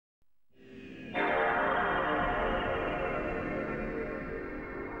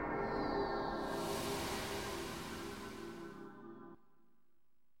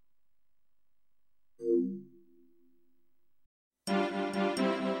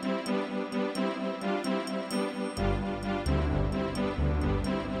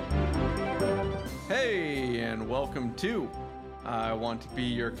Hey, and welcome to I Want to Be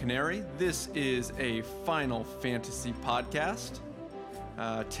Your Canary. This is a Final Fantasy podcast.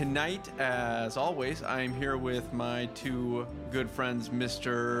 Tonight, as always, I am here with my two good friends,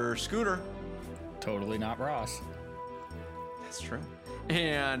 Mr. Scooter. Totally not Ross. That's true.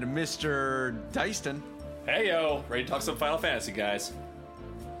 And Mr. Dyston. Hey, yo. Ready to talk some Final Fantasy, guys.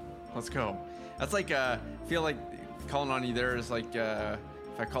 Let's go. That's like, I feel like calling on you there is like if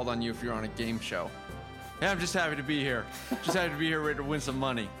I called on you if you're on a game show. Yeah, I'm just happy to be here. Just happy to be here ready to win some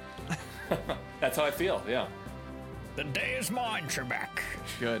money. That's how I feel, yeah. The day is mine, Trebek.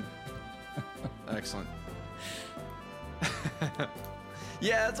 Good. Excellent.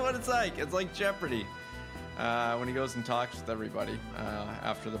 Yeah, that's what it's like. It's like Jeopardy. When he goes and talks with everybody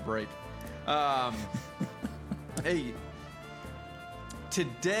after the break. Hey,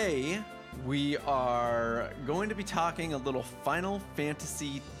 today we are going to be talking a little Final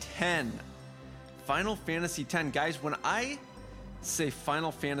Fantasy X. Final Fantasy X. Guys, when I say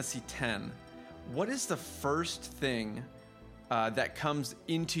Final Fantasy X, what is the first thing that comes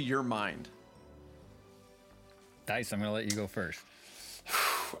into your mind? Dice, I'm going to let you go first.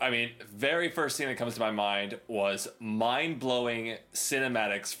 I mean, very first thing that comes to my mind was mind-blowing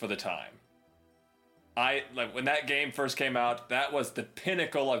cinematics for the time. When that game first came out, that was the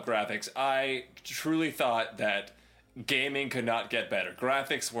pinnacle of graphics. I truly thought that gaming could not get better.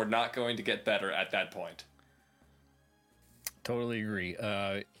 Graphics were not going to get better at that point. Totally agree.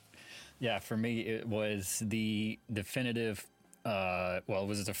 Yeah, for me, it was the definitive, it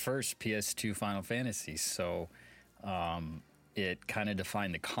was the first PS2 Final Fantasy, so it kind of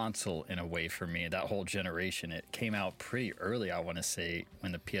defined the console in a way for me, that whole generation. It came out pretty early, I want to say,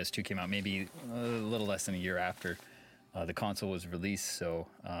 when the PS2 came out, maybe a little less than a year after the console was released, so...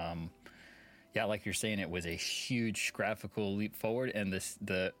 yeah, like you're saying, it was a huge graphical leap forward, and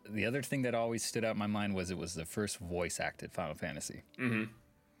the other thing that always stood out in my mind was it was the first voice-acted Final Fantasy.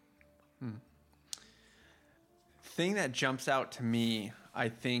 Mm-hmm. Thing that jumps out to me, I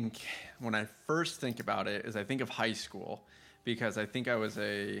think, when I first think about it, is I think of high school, because I think I was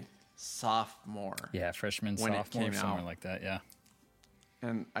a sophomore. Yeah, freshman, when sophomore, it came somewhere out. like that, yeah.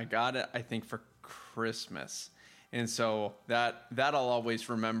 And I got it, I think, for Christmas. And so that I'll always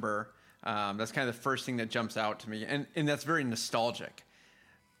remember. That's kind of the first thing that jumps out to me, and that's very nostalgic.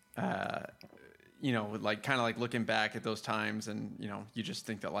 Like kind of like looking back at those times, and you just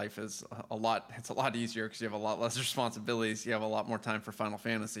think that life is it's a lot easier because you have a lot less responsibilities. You have a lot more time for Final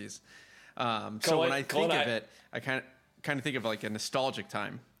Fantasies. So when I think of it, I kind of think of like a nostalgic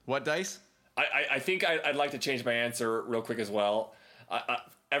time. What, Dice? I think I'd like to change my answer real quick as well.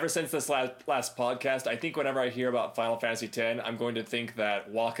 Ever since this last podcast, I think whenever I hear about Final Fantasy X, I'm going to think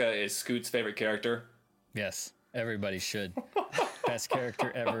that Wakka is Scoot's favorite character. Yes, everybody should. Best character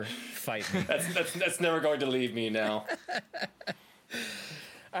ever. Fight me. That's never going to leave me now.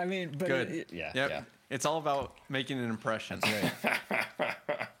 I mean, but good. Yeah. It's all about making an impression. That's right.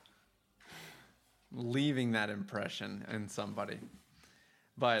 Leaving that impression in somebody.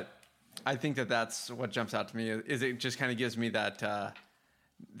 But I think that's what jumps out to me. Is it just kind of gives me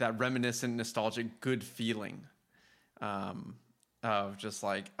that reminiscent, nostalgic, good feeling of just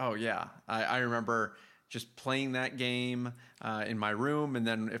like, oh yeah, I remember just playing that game in my room, and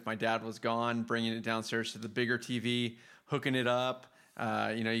then if my dad was gone, bringing it downstairs to the bigger TV, hooking it up.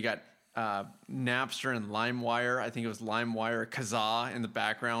 You got Napster and LimeWire. I think it was LimeWire, Kazaa in the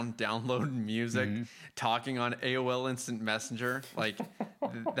background, downloading music, talking on AOL Instant Messenger. Like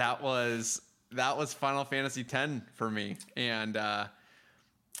that was Final Fantasy X for me, and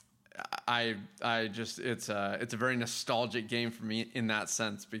I just it's a very nostalgic game for me in that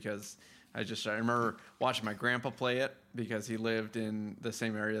sense, because I remember watching my grandpa play it because he lived in the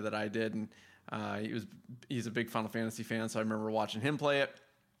same area that I did, and he's a big Final Fantasy fan, so I remember watching him play it.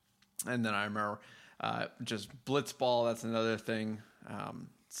 And then I remember just Blitzball. That's another thing.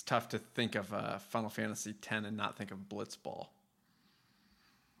 It's tough to think of Final Fantasy X and not think of Blitzball.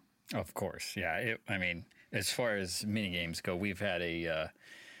 Of course, yeah. As far as minigames go, we've had a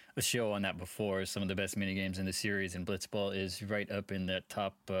show on that before. Some of the best minigames in the series, and Blitzball is right up in that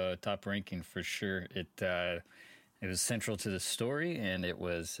top ranking for sure. It was central to the story, and it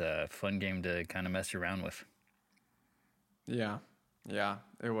was a fun game to kind of mess around with. Yeah,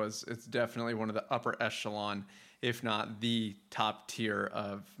 it was. It's definitely one of the upper echelon, if not the top tier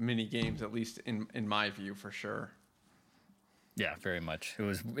of mini games, at least in my view, for sure. Yeah, very much.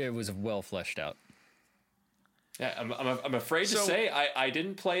 It was well fleshed out. Yeah, I'm afraid to say I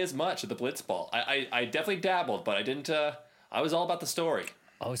didn't play as much of the Blitzball. I definitely dabbled, but I didn't. I was all about the story.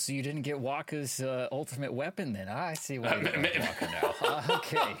 Oh, so you didn't get Waka's ultimate weapon then? I see why you like Waka now.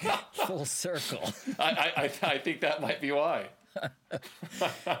 Okay, full circle. I think that might be why.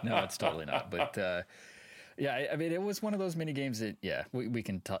 No, it's totally not. But yeah, I mean, it was one of those mini games that, yeah, we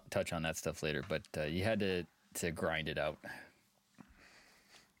can touch on that stuff later. But you had to grind it out.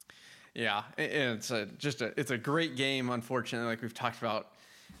 Yeah, and it's a great game. Unfortunately, like we've talked about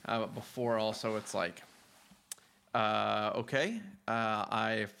before, also it's like, okay,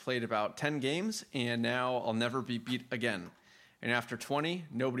 I've played about 10 games, and now I'll never be beat again. And after 20,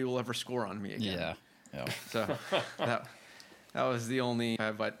 nobody will ever score on me again. Yeah. So that was the only,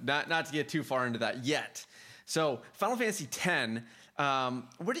 but not to get too far into that yet. So Final Fantasy X,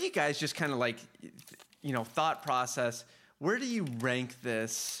 where do you guys just kind of like, thought process? Where do you rank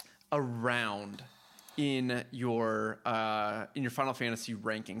this around in your Final Fantasy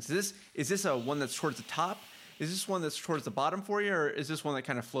rankings? Is this a one that's towards the top? Is this one that's towards the bottom for you, or is this one that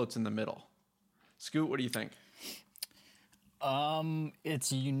kind of floats in the middle? Scoot, what do you think?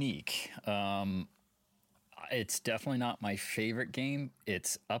 It's unique. It's definitely not my favorite game.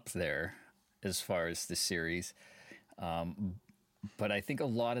 It's up there as far as the series. But I think a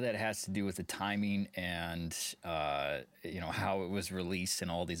lot of that has to do with the timing and, how it was released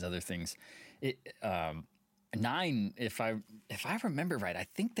and all these other things. 9, if I remember right, I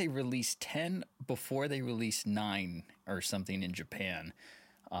think they released 10 before they released 9 or something in Japan.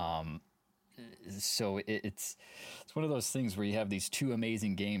 So it's one of those things where you have these two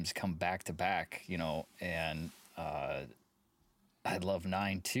amazing games come back to back, and I love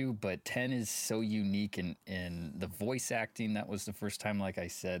 9 too, but 10 is so unique in the voice acting. That was the first time, like I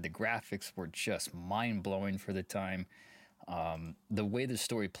said, the graphics were just mind blowing for the time. The way the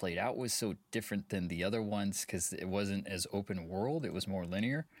story played out was so different than the other ones because it wasn't as open world. It was more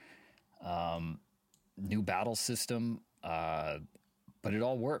linear. New battle system, but it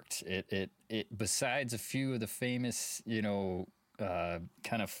all worked. It besides a few of the famous, kind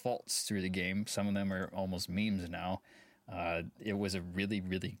of faults through the game, some of them are almost memes now. It was a really,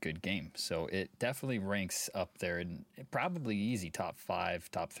 really good game. So it definitely ranks up there and probably easy top 5,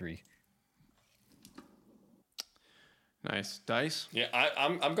 top 3. Nice. Dice? Yeah,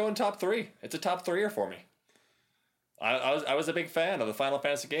 I'm going top 3. It's a top 3er for me. I was a big fan of the Final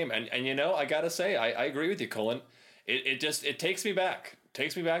Fantasy game, and I gotta say I agree with you, Colin. It takes me back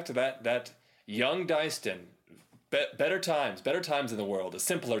to that young Dyston, better times in the world, a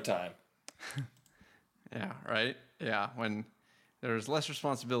simpler time. Yeah, right. Yeah, when there's less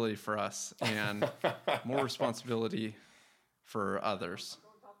responsibility for us and more responsibility for others.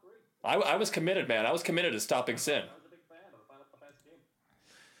 I was committed, man. I was committed to stopping sin.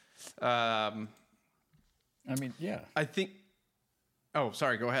 I mean, yeah. I think. Oh,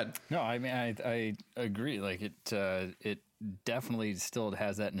 sorry. Go ahead. No, I mean, I agree. Like it definitely still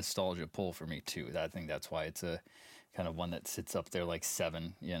has that nostalgia pull for me too. I think that's why it's a kind of one that sits up there like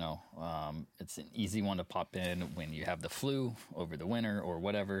 7. It's an easy one to pop in when you have the flu over the winter or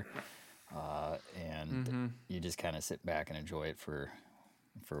whatever, and you just kind of sit back and enjoy it for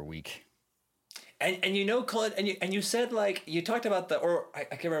a week. And Colin, and you said, like, you talked about I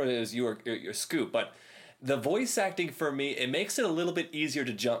can't remember if it was you or your Scoop, but the voice acting for me, it makes it a little bit easier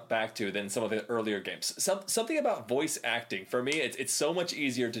to jump back to than some of the earlier games. Something about voice acting for me, it's so much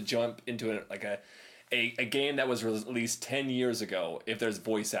easier to jump into a game that was released 10 years ago if there's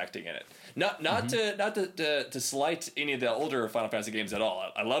voice acting in it. Not to slight any of the older Final Fantasy games at all.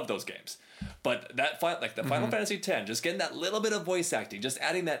 I love those games. But that Final Fantasy X, just getting that little bit of voice acting, just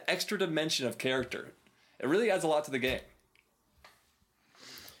adding that extra dimension of character, it really adds a lot to the game.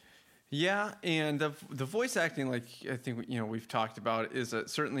 Yeah, and the voice acting, like I think we've talked about, is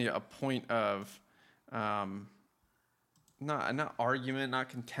certainly a point of not argument, not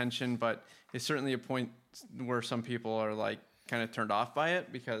contention, but it's certainly a point where some people are like kind of turned off by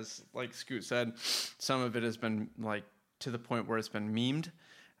it because, like Scoot said, some of it has been like to the point where it's been memed.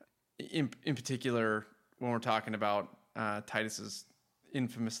 In particular, when we're talking about Titus's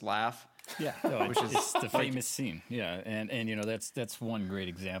infamous laugh. Yeah, which is the famous scene. Yeah, and that's one great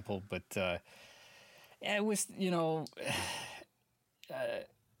example. But it was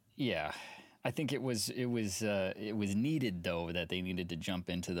yeah, I think it was needed though that they needed to jump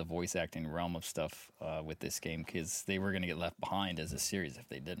into the voice acting realm of stuff with this game because they were going to get left behind as a series if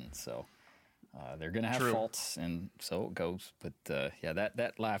they didn't. So. They're going to have faults, and so it goes. But yeah,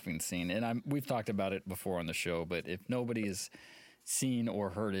 that laughing scene, and we've talked about it before on the show. But if nobody has seen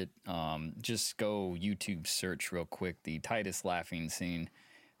or heard it, just go YouTube search real quick the Titus laughing scene.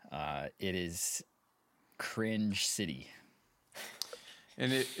 It is cringe city.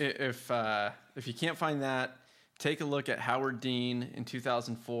 And if you can't find that, take a look at Howard Dean in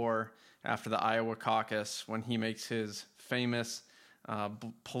 2004 after the Iowa caucus when he makes his famous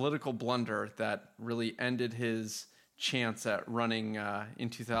political blunder that really ended his chance at running in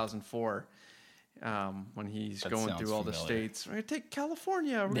 2004. When he's going through all the states. We're going to take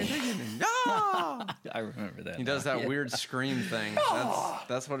California. We're going to take it. No! I remember that. He does that weird scream thing.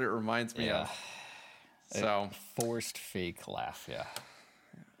 That's what it reminds me of. So forced fake laugh,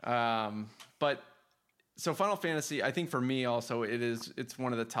 but so Final Fantasy, I think for me also it's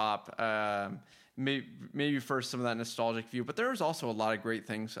one of the top. Maybe first some of that nostalgic view, but there's also a lot of great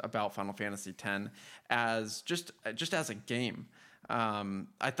things about Final Fantasy X as just as a game.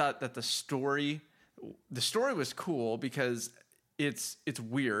 I thought that the story was cool because it's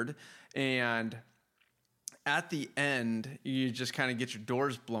weird, and at the end you just kind of get your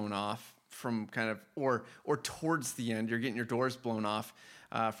doors blown off from kind of or towards the end you're getting your doors blown off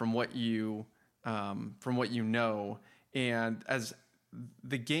from what you know, and as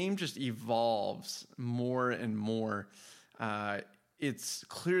the game just evolves more and more, it's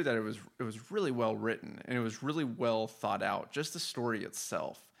clear that it was really well written and it was really well thought out, just the story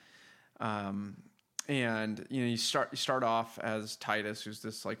itself. And you start off as Titus, who's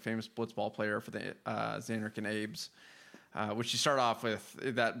this like famous blitzball player for the Xanark and Abes, which you start off with.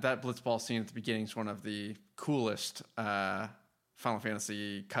 That blitzball scene at the beginning is one of the coolest Final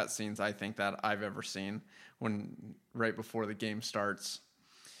Fantasy cutscenes I think that I've ever seen. When right before the game starts,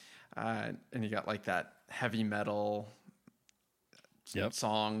 and you got like that heavy metal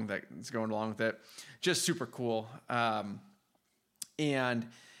song that's going along with it, just super cool. And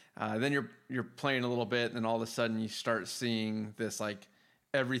then you're playing a little bit, and then all of a sudden you start seeing this like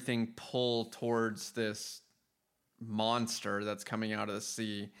everything pull towards this monster that's coming out of the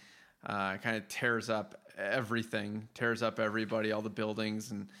sea. Kind of tears up everything, tears up everybody, all the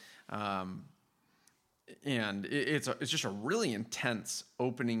buildings, and it's just a really intense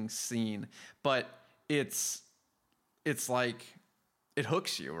opening scene, but it's like it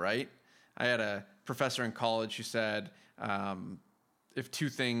hooks you, right? I had a professor in college who said, if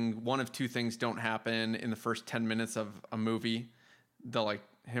one of two things don't happen in the first 10 minutes of a movie, him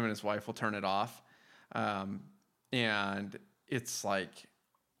and his wife will turn it off. And it's like,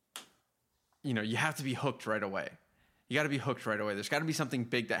 you have to be hooked right away. You got to be hooked right away. There's got to be something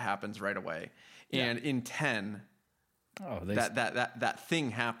big that happens right away. And in 10, that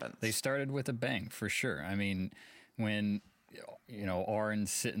thing happens. They started with a bang, for sure. I mean, when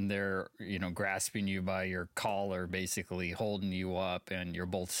Auron's sitting there, grasping you by your collar, basically holding you up, and you're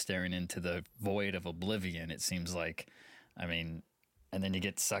both staring into the void of oblivion, it seems like. I mean, and then you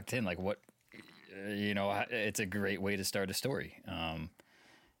get sucked in. Like, what? It's a great way to start a story.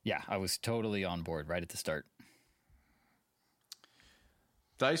 I was totally on board right at the start.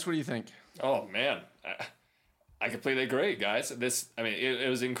 Dice, what do you think? Oh man, I completely agree, guys. It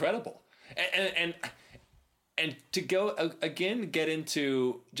was incredible, and to go again, get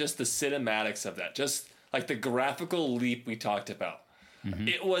into just the cinematics of that, just like the graphical leap we talked about. Mm-hmm.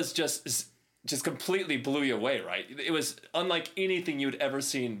 It was just completely blew you away, right? It was unlike anything you'd ever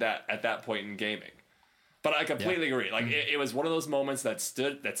seen at that point in gaming. But I completely agree. Like it was one of those moments that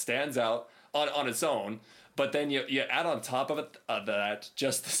stands out on its own. But then you add on top of it that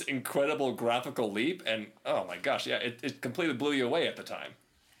just this incredible graphical leap, and oh my gosh, it completely blew you away at the time.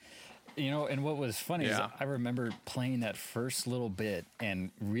 And what was funny is I remember playing that first little bit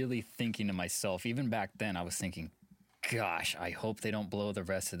and really thinking to myself, even back then, I was thinking, gosh, I hope they don't blow the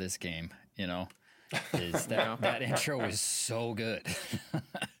rest of this game. That intro was so good.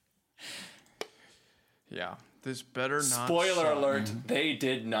 Yeah, this better not. Spoiler alert, they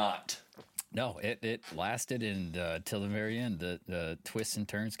did not. No, it lasted, and till the very end, the twists and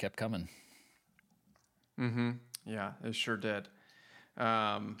turns kept coming. Mm-hmm. Yeah, it sure did.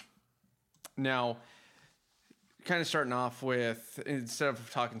 Now, kind of starting off with, instead of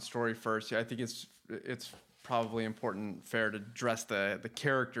talking story first, I think it's probably fair to address the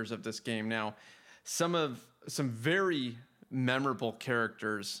characters of this game. Now, some very memorable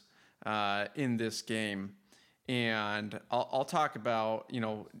characters in this game, and I'll talk about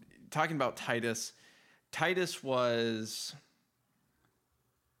talking about Titus. Titus was,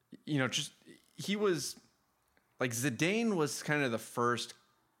 he was like Zidane was kind of the first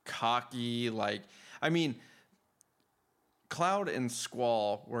cocky, Cloud and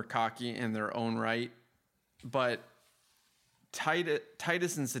Squall were cocky in their own right, but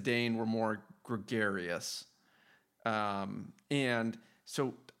Titus and Zidane were more gregarious. And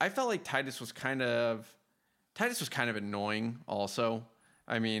so I felt like Titus was kind of annoying also.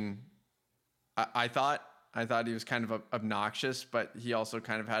 I mean, I thought he was kind of obnoxious, but he also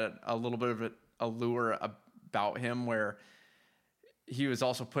kind of had a little bit of a lure about him where he was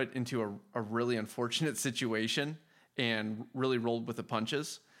also put into a really unfortunate situation and really rolled with the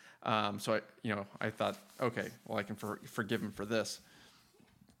punches. So I thought, okay, well, I can forgive him for this.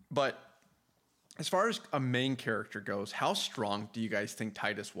 But as far as a main character goes, how strong do you guys think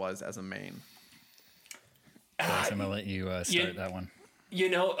Titus was as a main? I'm gonna let you start that one.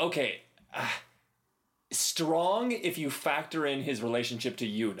 Okay. Strong if you factor in his relationship to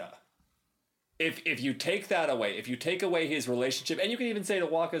Yuna. If you take that away, if you take away his relationship, and you can even say to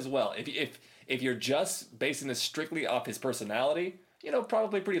Waka as well, if you're just basing this strictly off his personality,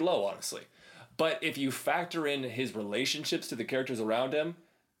 probably pretty low, honestly. But if you factor in his relationships to the characters around him,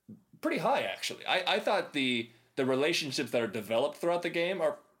 pretty high, actually. I thought the relationships that are developed throughout the game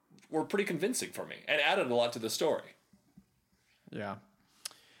were pretty convincing for me and added a lot to the story. Yeah.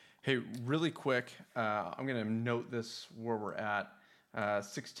 Hey, really quick, I'm going to note this where we're at.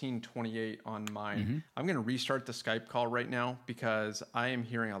 1628 on mine. Mm-hmm. I'm going to restart the Skype call right now because I am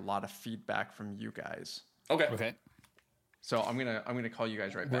hearing a lot of feedback from you guys. Okay. So I'm gonna call you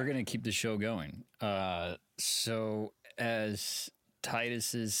guys right back. We're gonna keep the show going. So as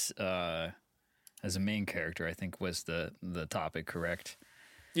Titus's as a main character, I think was the topic, correct?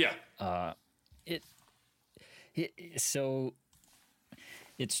 Yeah. So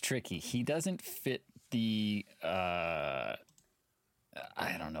it's tricky. He doesn't fit the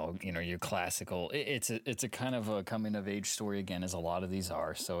I don't know, your classical. It's a kind of a coming of age story again, as a lot of these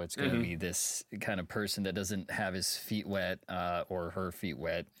are. So it's going to be this kind of person that doesn't have his feet wet or her feet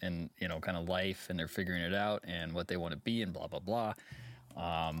wet, and kind of life, and they're figuring it out and what they want to be and blah blah blah.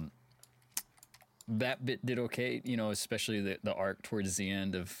 That bit did okay, especially the arc towards the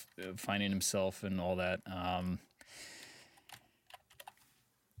end of finding himself and all that.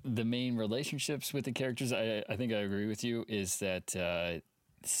 The main relationships with the characters, I think I agree with you, is that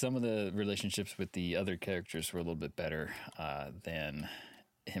some of the relationships with the other characters were a little bit better than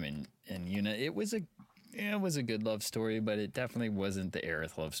him and Yuna. It was a good love story, but it definitely wasn't the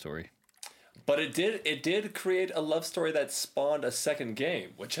Aerith love story. But it did create a love story that spawned a second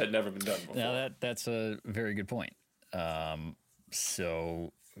game, which had never been done before. Now that's a very good point.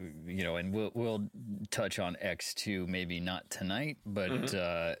 So, and we'll touch on X2 maybe not tonight, but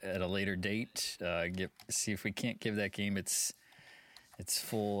at a later date. See if we can't give that game its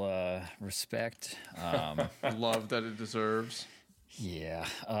full respect. Love that it deserves. Yeah.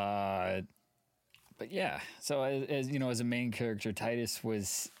 But yeah. So as a main character, Titus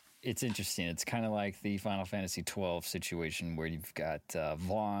was. It's interesting. It's kind of like the Final Fantasy XII situation where you've got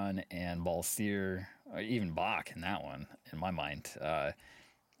Vaughn and Balthier, or even Bach in that one, in my mind.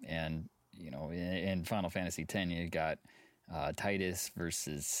 And, in Final Fantasy X, you got Titus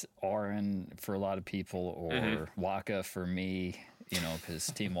versus Auron for a lot of people, or Waka for me,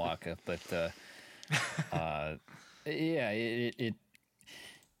 because Team Waka. But,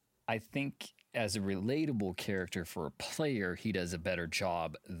 I think as a relatable character for a player, he does a better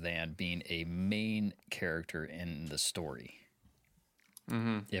job than being a main character in the story.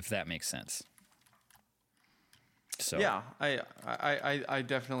 If that makes sense. So yeah, I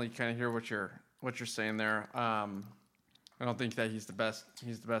definitely kind of hear what you're saying there. I don't think that he's the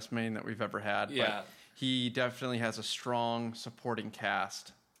best main that we've ever had. Yeah. But he definitely has a strong supporting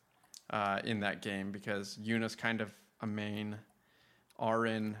cast in that game because Yuna's kind of a main.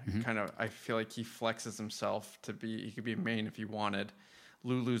 Auron kind of, I feel like he flexes himself he could be a main if he wanted.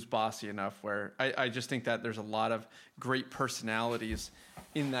 Lulu's bossy enough where I just think that there's a lot of great personalities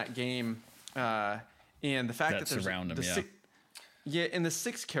in that game. And the fact that there's surround him, and the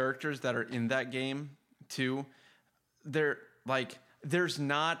 6 characters that are in that game too, there's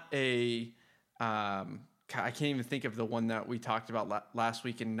not a, I can't even think of the one that we talked about last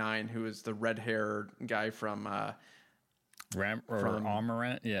week in 9, who is the red hair guy from,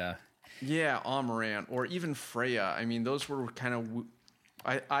 Amarant, yeah. Yeah, Amarant, or even Freya. I mean, those were kind of,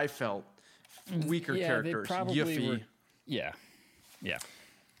 I felt, weaker characters. They probably were, yeah.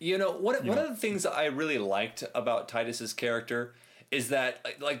 One of the things that I really liked about Titus's character is that,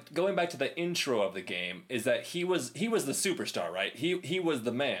 like going back to the intro of the game, is that he was the superstar, right? He was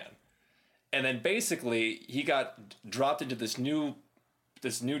the man, and then basically he got dropped into this new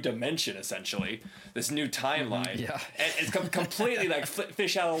dimension, essentially, this new timeline. Yeah. And it's completely like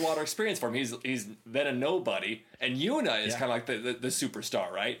fish out of water experience for him. He's then a nobody, and Yuna is kind of like the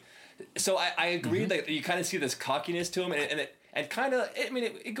superstar, right? So I agree that you kind of see this cockiness to him, and kind of, I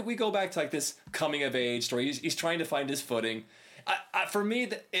mean, we go back to like this coming of age story. He's trying to find his footing. For me,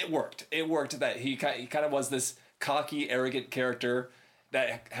 it worked. It worked that he kind of was this cocky, arrogant character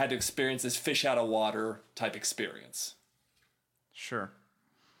that had to experience this fish out of water type experience. Sure.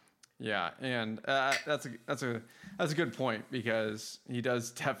 Yeah, and that's a good point, because he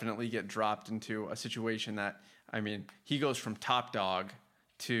does definitely get dropped into a situation that, I mean, he goes from top dog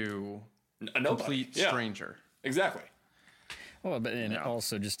to complete stranger. Exactly. Well, but and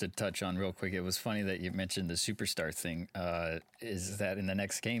also just to touch on real quick, it was funny that you mentioned the superstar thing. Is that in the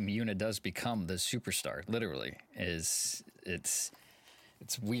next game, Yuna does become the superstar? Literally, it's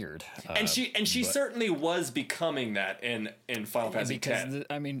weird. And she certainly was becoming that in Final Fantasy X.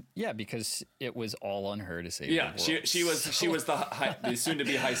 Because it was on her to save. Yeah, the world. she was the soon to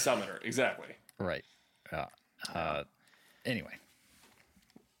be high summoner. Exactly. Right. Anyway.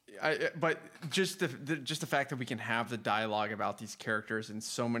 But just the fact that we can have the dialogue about these characters in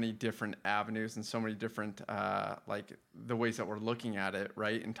so many different avenues and so many different like the ways that we're looking at it,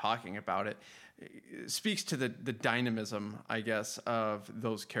 right, and talking about it, speaks to the dynamism, I guess, of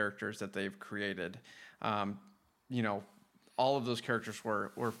those characters that they've created. You know, all of those characters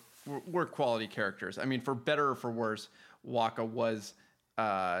were quality characters. I mean, for better or for worse, Waka was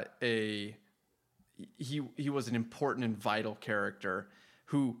he was an important and vital character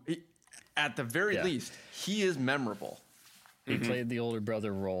who, at the very least, he is memorable. He played the older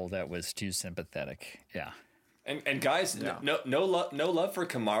brother role that was too sympathetic. Yeah. And guys, no love for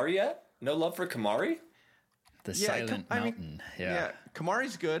Kamari yet? No love for Kamari? The Silent Mountain.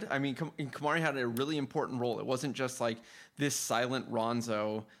 Kamari's good. I mean, Kamari had a really important role. It wasn't just like this silent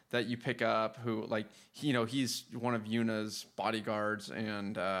Ronzo that you pick up who, like, you know, he's one of Yuna's bodyguards,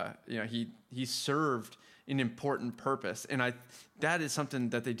 and you know, he served an important purpose. And that is something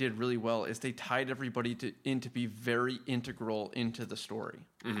that they did really well, is they tied everybody in to be very integral into the story.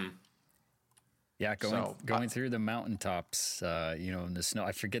 Mm-hmm. Yeah, going through the mountaintops, you know, in the snow.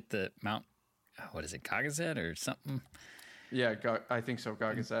 I forget the mount. What is it, Gagazet or something? Yeah, I think so,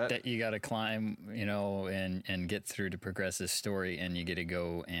 Gagazet. That you got to climb, you know, and get through to progress this story, and you get to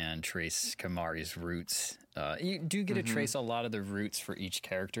go and trace Kamari's roots. You do get to trace a lot of the roots for each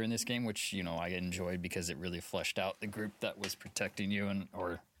character in this game, which, you know, I enjoyed because it really fleshed out the group that was protecting you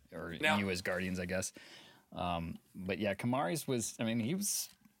or you as guardians, I guess. But yeah, Kamari's was, I mean, he was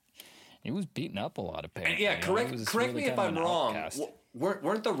beating up a lot of parents. Yeah, correct me if I'm wrong.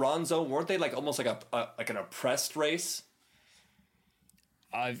 Weren't the Ronzo, weren't they like almost like an oppressed race?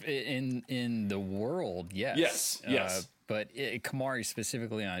 In the world, yes. Yes. But Kamari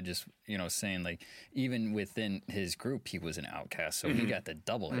specifically, I just, you know, saying, like, even within his group, he was an outcast, so he got the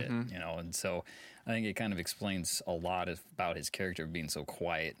double hit, you know, and so I think it kind of explains a lot about his character being so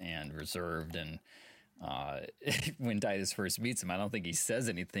quiet and reserved. And when Titus first meets him, I don't think he says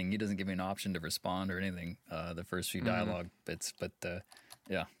anything. He doesn't give me an option to respond or anything. The first few dialogue bits, but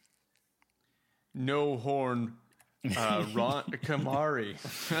yeah. No horn. Kamari.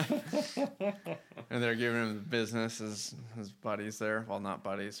 And they're giving him the business, his buddies there. Well, not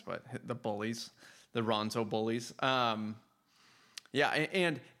buddies, but the bullies, the Ronzo bullies. Yeah,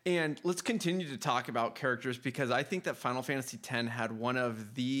 and let's continue to talk about characters, because I think that Final Fantasy X had one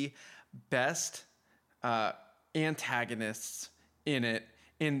of the best antagonists in it,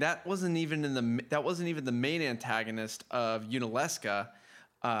 and that wasn't even the main antagonist of Unalesca,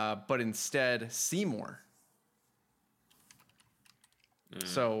 but instead Seymour.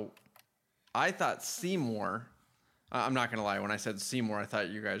 So I thought Seymour, I'm not going to lie, when I said Seymour, I thought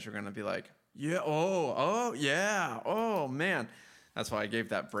you guys were going to be like, yeah, oh man. That's why I gave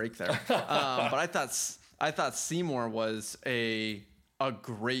that break there. But I thought Seymour was a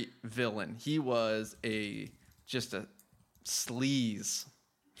great villain. He was just a sleaze.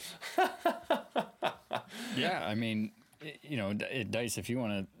 Yeah, I mean, you know, Dice, if you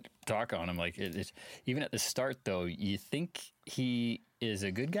want to talk on him, like, even at the start, though, you think he is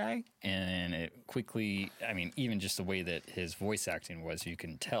a good guy, and it quickly, I mean, even just the way that his voice acting was, you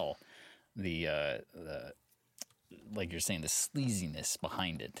can tell the like you're saying, the sleaziness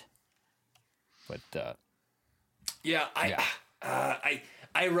behind it. But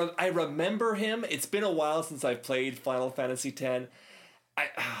I remember him. It's been a while since I've played Final Fantasy X.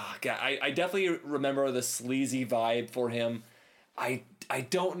 I definitely remember the sleazy vibe for him. I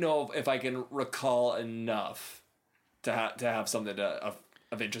don't know if I can recall enough to have something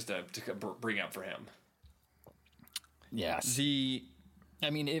of interest to bring up for him. Yes.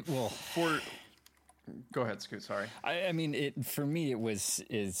 Go ahead, Scoot. Sorry. I mean, for me,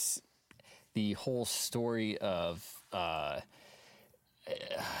 is the whole story of. I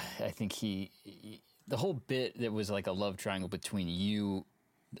think the whole bit that was like a love triangle between you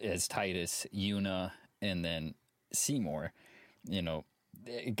as Titus, Yuna, and then Seymour. You know,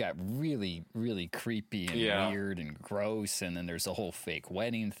 it got really, really creepy and weird and gross. And then there's a whole fake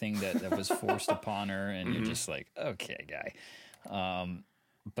wedding thing that was forced upon her. And you're just like, okay, guy.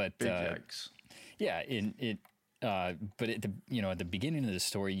 But Big yikes. yeah, but at the beginning of the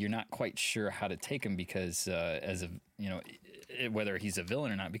story, you're not quite sure how to take him because whether he's a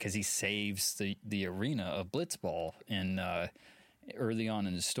villain or not, because he saves the arena of Blitzball and early on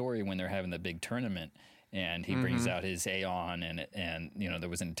in the story when they're having the big tournament, and he brings out his Aeon and there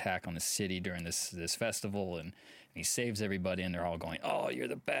was an attack on the city during this festival, and he saves everybody, and they're all going, "Oh, you're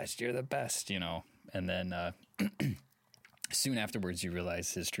the best, and then. Soon afterwards, you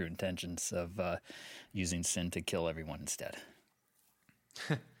realize his true intentions of using Sin to kill everyone instead.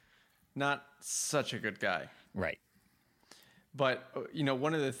 Not such a good guy. Right. But,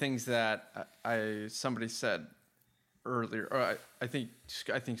 one of the things that somebody said earlier, or I think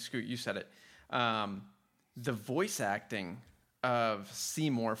Scoot, you said it, the voice acting of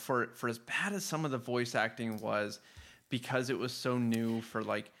Seymour, for as bad as some of the voice acting was, because it was so new for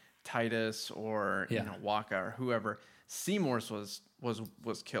like Titus or Waka or whoever, Seymour's was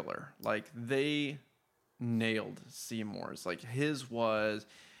killer. Like they nailed Seymour's. Like his was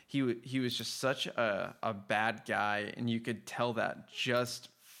he was just such a bad guy, and you could tell that just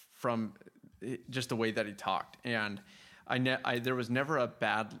from just the way that he talked. And there was never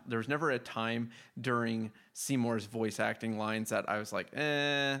a time during Seymour's voice acting lines that I was like,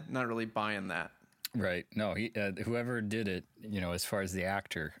 not really buying that. Right. No, he whoever did it, as far as the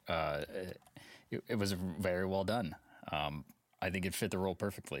actor, it was very well done. I think it fit the role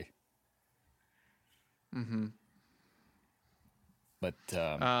perfectly. Mm-hmm. But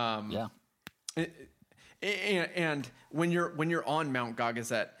yeah. And when you're on Mount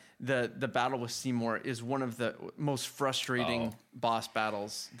Gagazet, the battle with Seymour is one of the most frustrating boss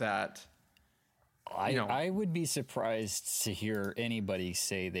battles that. I would be surprised to hear anybody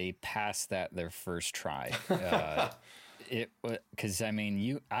say they passed that their first try. Because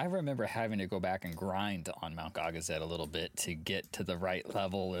I remember having to go back and grind on Mount Gagazet a little bit to get to the right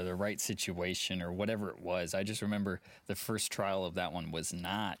level or the right situation or whatever it was. I just remember the first trial of that one was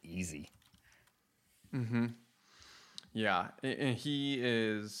not easy. Mm-hmm. Yeah, and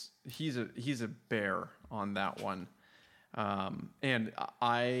he's a bear on that one, and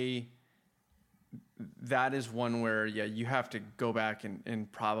that is one where you have to go back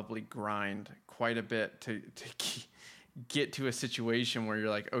and probably grind quite a bit to get to a situation where you're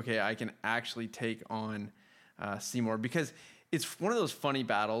like, okay, I can actually take on Seymour, because it's one of those funny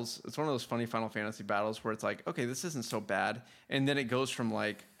battles. It's one of those funny Final Fantasy battles where it's like, okay, this isn't so bad. And then it goes from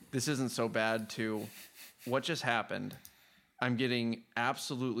like, this isn't so bad to what just happened. I'm getting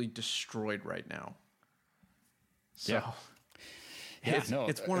absolutely destroyed right now. So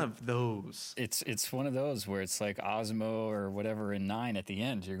it's one of those. It's one of those where it's like Osmo or whatever in 9 at the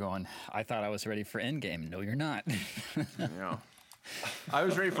end. You're going, I thought I was ready for Endgame. No, you're not. Yeah. I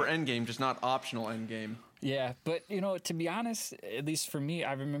was ready for Endgame, just not optional Endgame. Yeah, but to be honest, at least for me,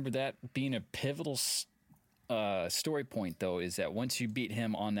 I remember that being a pivotal story point, though, is that once you beat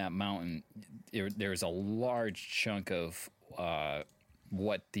him on that mountain, there's a large chunk of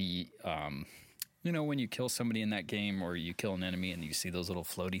what the when you kill somebody in that game or you kill an enemy and you see those little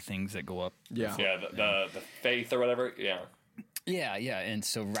floaty things that go up. Yeah. Yeah, the faith or whatever. Yeah. Yeah. And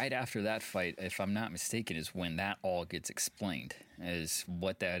so right after that fight, if I'm not mistaken, is when that all gets explained as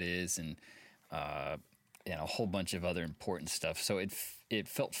what that is and a whole bunch of other important stuff. So it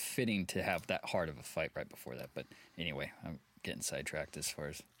felt fitting to have that hard of a fight right before that. But anyway, I'm getting sidetracked as far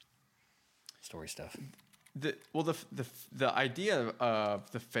as story stuff. The idea of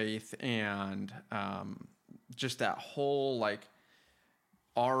the faith and just that whole like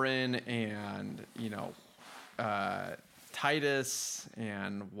Aaron and Titus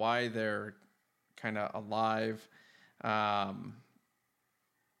and why they're kind of alive, that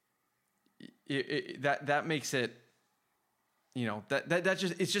makes it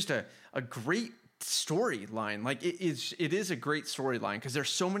it's just a great storyline. Like it is a great storyline because there's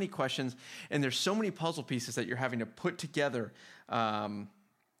so many questions and there's so many puzzle pieces that you're having to put together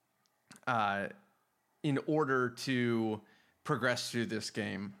in order to progress through this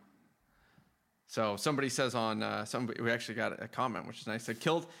game. So somebody says we actually got a comment, which is nice. Said,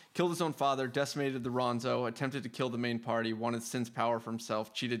 killed his own father, decimated the Ronzo, attempted to kill the main party, wanted Sin's power for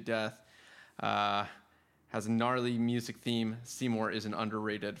himself, cheated death, has a gnarly music theme. Seymour is an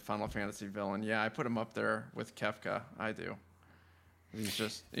underrated Final Fantasy villain. Yeah, I put him up there with Kefka. I do. He's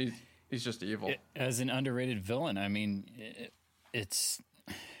just evil. As an underrated villain, I mean,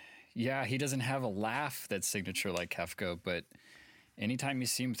 he doesn't have a laugh that's signature like Kefka, but anytime you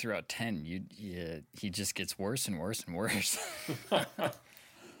see him throughout 10, he just gets worse and worse and worse.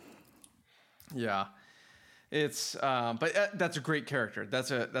 Yeah. It's but that's a great character.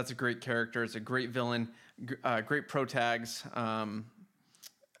 That's a great character. It's a great villain. Great pro tags.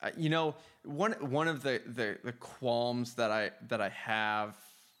 you know, one of the qualms that I have,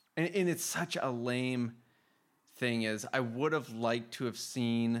 and it's such a lame thing, is I would have liked to have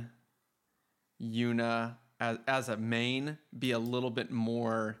seen Yuna as a main be a little bit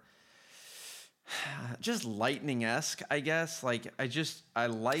more just lightning-esque, I guess. Like I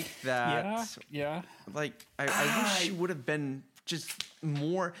like that. Yeah. Like I wish she would have been just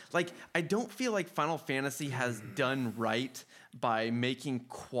more like, I don't feel like Final Fantasy has done right by making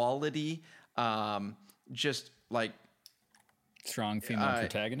quality just like Strong female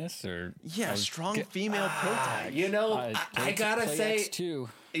protagonists, or strong female protagonists. You know, I gotta say, X2.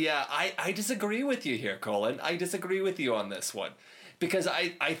 Yeah, I disagree with you here, Colin. I disagree with you on this one. Because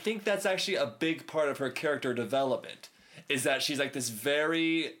I think that's actually a big part of her character development, is that she's like this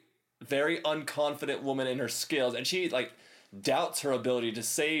very, very unconfident woman in her skills, and she like doubts her ability to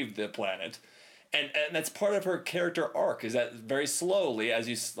save the planet. And that's part of her character arc, is that very slowly, as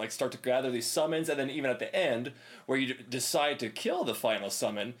you like start to gather these summons, and then even at the end, where you decide to kill the final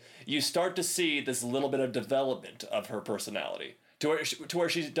summon, you start to see this little bit of development of her personality, to where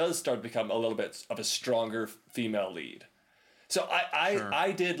she does start to become a little bit of a stronger female lead. So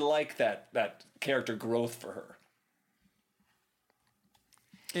I did like that character growth for her.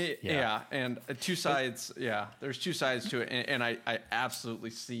 Yeah, and two sides. Yeah, there's two sides to it, and I absolutely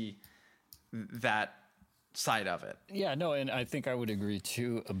see that side of it. Yeah, no, and I think I would agree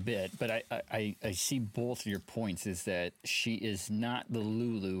too a bit, but I see both of your points, is that she is not the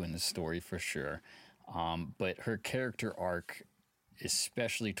Lulu in the story for sure, but her character arc,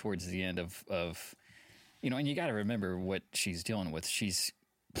 especially towards the end of you know, and you got to remember what she's dealing with. She's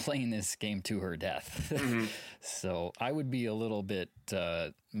playing this game to her death. Mm-hmm. So I would be a little bit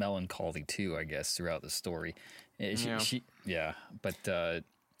melancholy too, I guess, throughout the story. Yeah,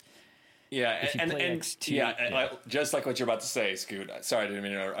 and X2, just like what you're about to say, Scoot. Sorry, I didn't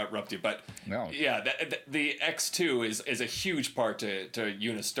mean to interrupt you, but no. Yeah, the X2 is a huge part to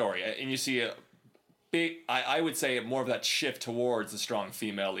Yuna's story, and you see a big, I would say, more of that shift towards the strong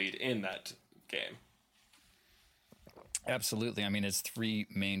female lead in that game. Absolutely. I mean, it's three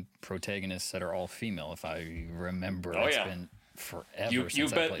main protagonists that are all female, if I remember. Oh, it's been forever you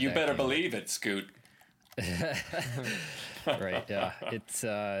since I played you that better game. believe it, Scoot. Right, yeah. It's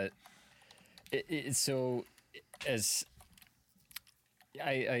so, as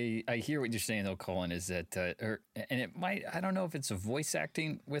I hear what you're saying though, Colin, is that her, and it might, I don't know if it's a voice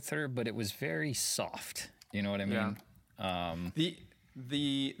acting with her, but it was very soft. You know what I mean? Yeah.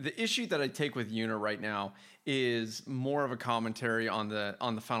 The issue that I take with Yuna right now is more of a commentary on the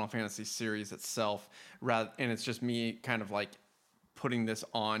Final Fantasy series itself, and it's just me kind of like putting this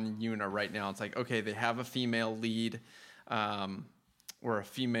on Yuna right now. It's like, okay, they have a female lead, or a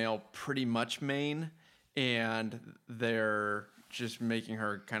female pretty much main, and they're just making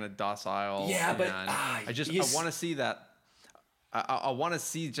her kind of docile. Yeah, but I want to see that. I want to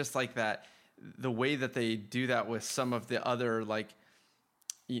see just like that, the way that they do that with some of the other like,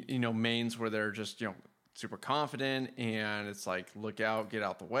 you know, mains where they're just, you know, super confident, and it's like, look out, get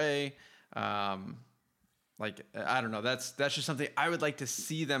out the way. Like, I don't know. That's just something I would like to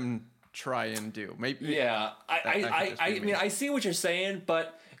see them try and do. Maybe. Yeah, I mean, I see what you're saying,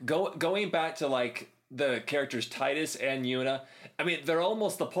 but going back to like the characters Titus and Yuna, I mean, they're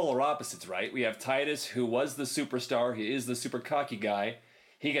almost the polar opposites, right? We have Titus, who was the superstar. He is the super cocky guy.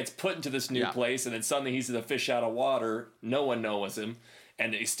 He gets put into this new place, and then suddenly he's the fish out of water. No one knows him,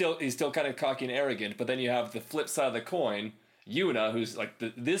 and he's still kind of cocky and arrogant. But then you have the flip side of the coin, Yuna, who's like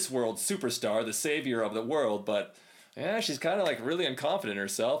this world's superstar, the savior of the world, but yeah, she's kind of like really unconfident in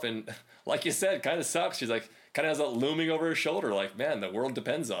herself, and like you said, kind of sucks. She's like kind of has that looming over her shoulder, like, man, the world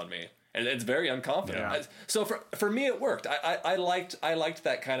depends on me, and it's very unconfident. Yeah. So for me, it worked. I liked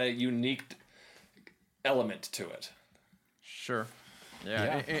that kind of unique element to it. Sure.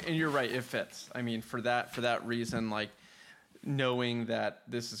 Yeah. And you're right, it fits. I mean, for that reason, like, knowing that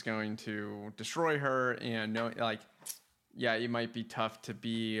this is going to destroy her, and knowing, like, yeah, it might be tough to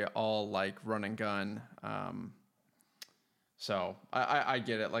be all like run and gun. So I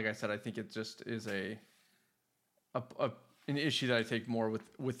get it. Like I said, I think it just is an issue that I take more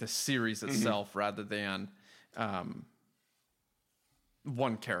with the series itself, rather than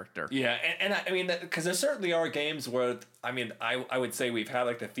one character. Yeah, and I mean, because there certainly are games where, I mean, I would say we've had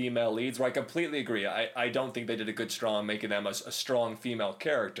like the female leads where I completely agree. I don't think they did a good job making them a strong female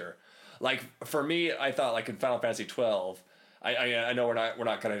character. Like, for me, I thought like in Final Fantasy 12, I know we're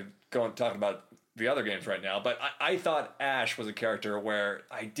not going to go and talk about the other games right now, but I thought Ash was a character where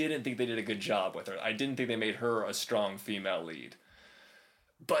I didn't think they did a good job with her. I didn't think they made her a strong female lead.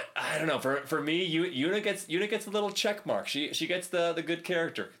 But I don't know. For me, Yuna gets a little check mark. She gets the good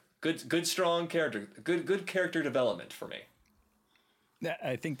character, good strong character, good character development for me.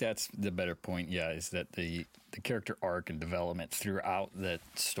 I think that's the better point. Yeah, is that the character arc and development throughout the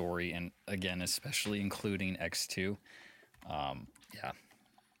story, and again, especially including X2. Yeah,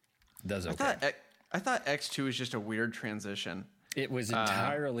 does okay. I thought X2 was just a weird transition. It was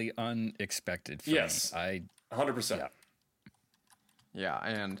entirely unexpected for me. 100%. Yeah,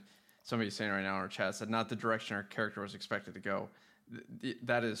 and somebody's saying right now in our chat said not the direction our character was expected to go.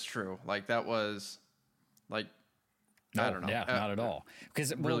 That is true. Like that was like I don't know. Yeah, not at all.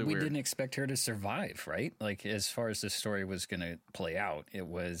 Because really we weird. didn't expect her to survive, right? Like as far as the story was going to play out, it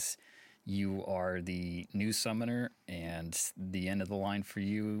was you are the new summoner, and the end of the line for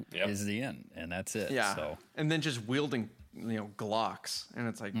you is the end, and that's it. Yeah, So. And then just wielding Glocks, and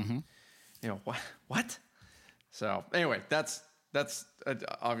it's like what? So anyway, that's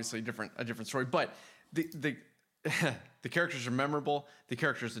obviously a different story, but the the characters are memorable. The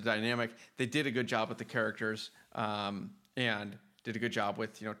characters are dynamic. They did a good job with the characters, and did a good job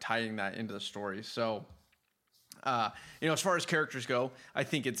with tying that into the story. So, as far as characters go, I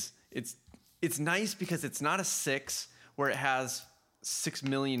think it's nice because it's not a 6 where it has 6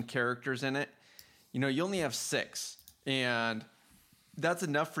 million characters in it. You only have 6, and that's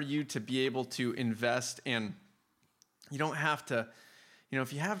enough for you to be able to invest, and you don't have to.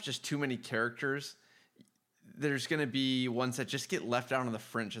 If you have just too many characters, there's going to be ones that just get left out on the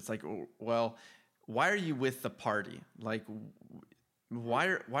fringe. It's like, well, why are you with the party? Like,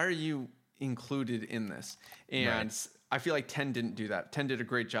 why are you included in this? And right. I feel like 10 didn't do that. 10 did a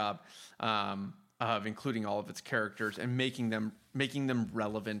great job of including all of its characters and making them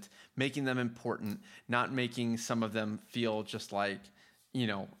relevant, making them important, not making some of them feel just like,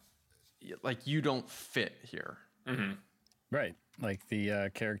 like you don't fit here. Mm-hmm. Right. Like the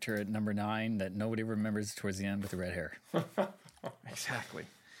character at number 9 that nobody remembers towards the end with the red hair. Exactly.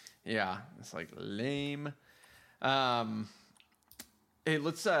 Yeah. It's like lame. Hey,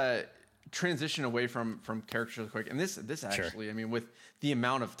 let's transition away from characters real quick. And this actually, sure. I mean, with the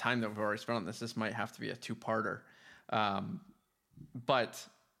amount of time that we've already spent on this might have to be a 2-parter. But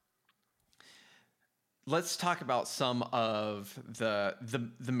let's talk about some of the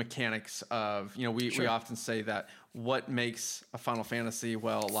mechanics of, we often say that what makes a Final Fantasy,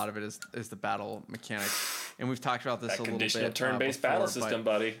 well, a lot of it is the battle mechanics. And we've talked about this a little bit. Conditional turn-based battle system,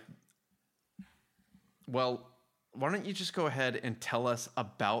 buddy. Well, why don't you just go ahead and tell us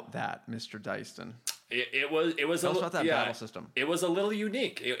about that, Mr. Dyston? It was tell us about that battle system. It was a little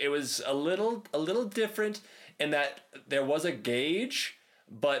unique. It was a little different in that there was a gauge,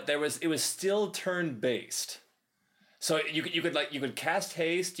 but it was still turn based. So you could cast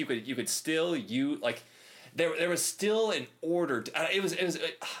haste. You could still there was still an order. It was I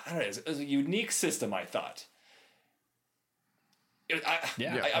don't know. It was a unique system, I thought.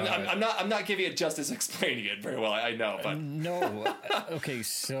 I'm not giving it justice explaining it very well. I know, but no. Okay,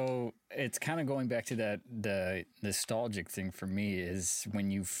 so it's kind of going back to the nostalgic thing for me is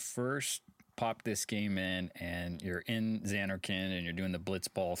when you first pop this game in and you're in Xanarkand and you're doing the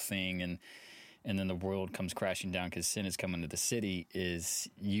blitzball thing and then the world comes crashing down because Sin is coming to the city. Is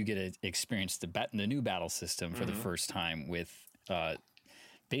you get to experience the new battle system for the first time with.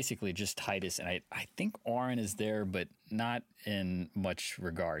 Basically just Titus, and I think Auron is there, but not in much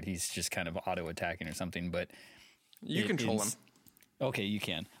regard. He's just kind of auto-attacking or something, but... You control him. Okay, you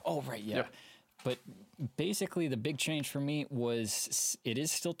can. Oh, right, yeah. Yep. But basically the big change for me was it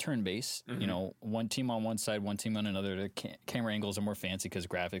is still turn-based. Mm-hmm. One team on one side, one team on another. The camera angles are more fancy because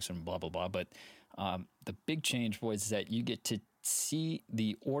graphics and blah, blah, blah. But the big change was that you get to see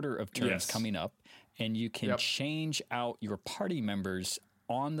the order of turns coming up, and you can change out your party members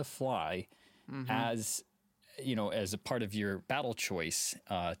on the fly as a part of your battle choice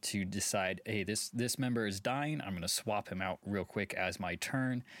to decide, hey, this member is dying. I'm going to swap him out real quick as my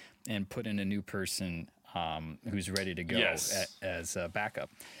turn and put in a new person who's ready to go as a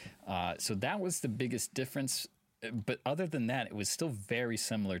backup. So that was the biggest difference. But other than that, it was still very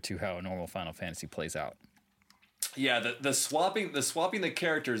similar to how a normal Final Fantasy plays out. Yeah, the swapping the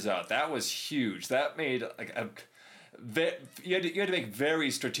characters out, that was huge. That made you had to make very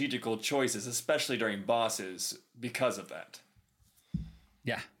strategical choices, especially during bosses, because of that.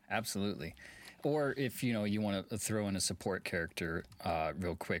 Yeah, absolutely. Or if you want to throw in a support character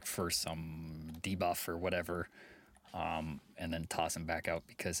real quick for some debuff or whatever, and then toss him back out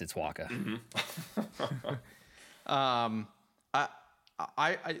because it's Waka. Mm-hmm.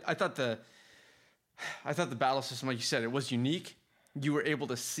 I thought the battle system, like you said, it was unique. You were able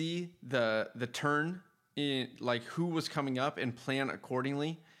to see the turn in like who was coming up and plan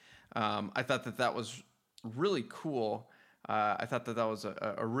accordingly. I thought that was really cool. I thought that was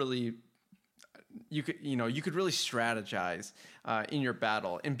a really you could really strategize in your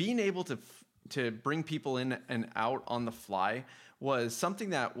battle, and being able to bring people in and out on the fly was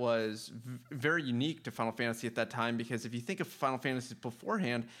something that was very unique to Final Fantasy at that time. Because if you think of Final Fantasy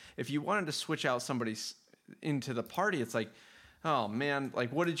beforehand, if you wanted to switch out somebody into the party, it's like, oh man,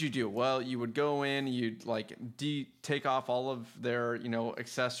 like what did you do? Well, you would go in, you'd like take off all of their,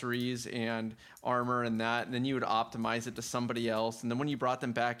 accessories and armor and that, and then you would optimize it to somebody else. And then when you brought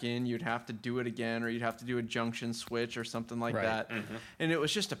them back in, you'd have to do it again, or you'd have to do a junction switch or something like that. Mm-hmm. And it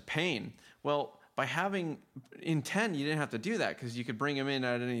was just a pain. Well, by having in 10, you didn't have to do that because you could bring them in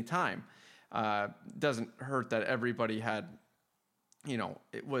at any time. Doesn't hurt that everybody had,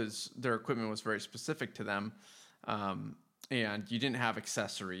 their equipment was very specific to them. And you didn't have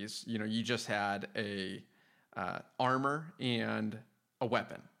accessories, you just had a armor and a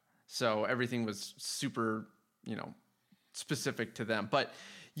weapon. So everything was super, specific to them. But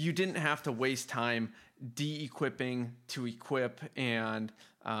you didn't have to waste time de-equipping to equip and,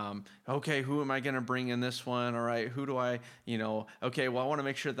 okay, who am I going to bring in this one? All right, who do I, okay, well, I want to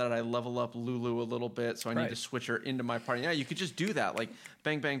make sure that I level up Lulu a little bit, so I need to switch her into my party. Yeah, you could just do that, like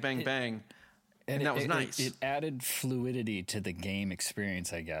bang, bang, bang, bang. And that was nice. It added fluidity to the game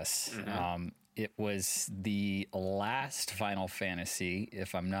experience, I guess. Mm-hmm. It was the last Final Fantasy,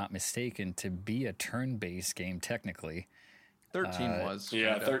 if I'm not mistaken, to be a turn-based game technically. 13 was.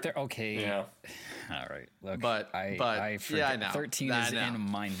 Yeah. Okay. Yeah. All right. Look, but I forget. Yeah, I know. 13 is in a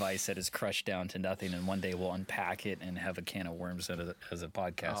mind vice that is crushed down to nothing, and one day we'll unpack it and have a can of worms as a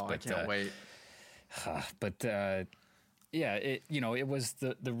podcast. Oh, I can't wait. But yeah, it was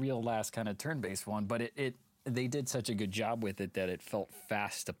the real last kind of turn-based one, but they did such a good job with it that it felt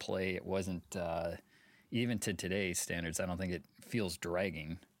fast to play. It wasn't even to today's standards. I don't think it feels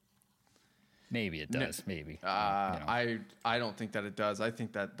dragging. Maybe it does. Maybe. I don't think that it does. I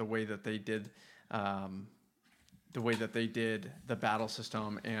think that the way that they did the battle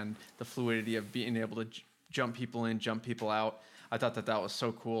system and the fluidity of being able to jump people in, jump people out, I thought that was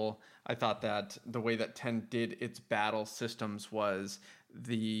so cool. I thought that the way that 10 did its battle systems was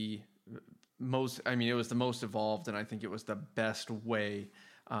it was the most evolved, and I think it was the best way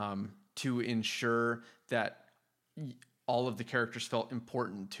to ensure that all of the characters felt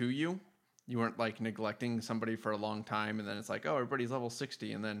important to you. You weren't like neglecting somebody for a long time, and then it's like, oh, everybody's level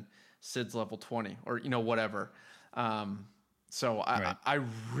 60, and then Sid's level 20, or whatever. So I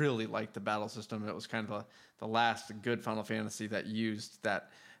really liked the battle system. It was kind of the last good Final Fantasy that used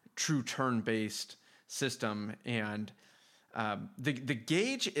that true turn-based system. And the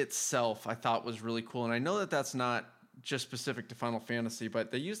gauge itself I thought was really cool. And I know that that's not just specific to Final Fantasy,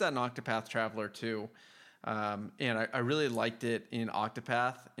 but they use that in Octopath Traveler too. And I really liked it in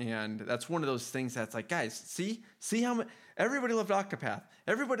Octopath. And that's one of those things that's like, guys, see how everybody loved Octopath.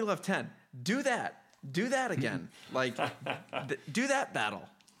 Everybody loved 10. Do that again. Like, do that battle.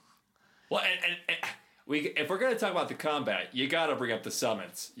 Well, and if we're going to talk about the combat, you got to bring up the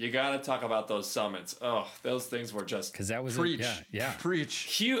summons. You got to talk about those summons. Oh, those things were just because that was preach. Yeah. Preach.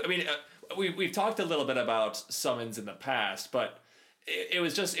 Huge. I mean, we've talked a little bit about summons in the past, but it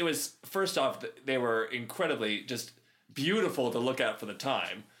was first off, they were incredibly just beautiful to look at for the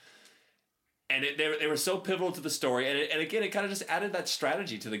time. And they were so pivotal to the story. And again, it kind of just added that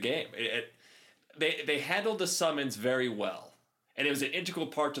strategy to the game. They handled the summons very well. And it was an integral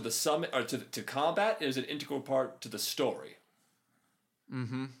part to the summon, or to combat. It was an integral part to the story.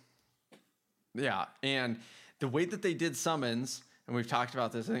 Mm-hmm. Yeah, and the way that they did summons, and we've talked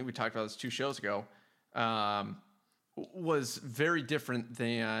about this, I think we talked about this 2 shows ago, was very different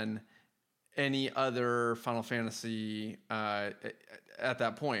than any other Final Fantasy at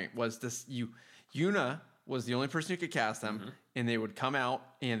that point. Was this Yuna was the only person who could cast them, mm-hmm. and they would come out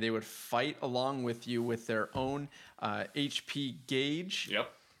and they would fight along with you with their own HP gauge.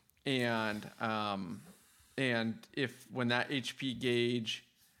 Yep. And if when that HP gauge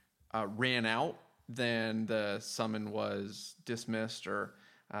ran out, then the summon was dismissed or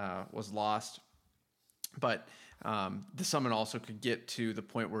was lost. But the summon also could get to the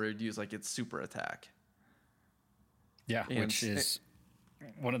point where it'd use like its super attack. Yeah, which is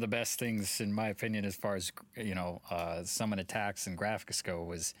one of the best things, in my opinion, as far as summon attacks and graphics go,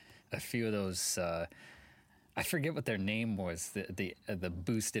 was a few of those. I forget what their name was. The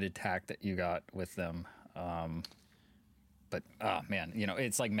boosted attack that you got with them. But man,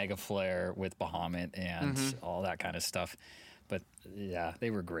 it's like Mega Flare with Bahamut and mm-hmm. all that kind of stuff. But yeah, they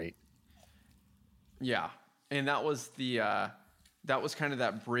were great. Yeah, and that was kind of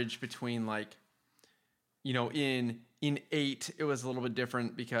that bridge between like in 8 it was a little bit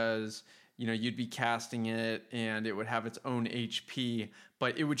different because you'd be casting it and it would have its own HP,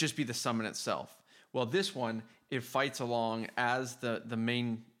 but it would just be the summon itself. Well, this one, it fights along as the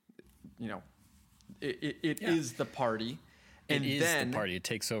main, it is the party. And the party. It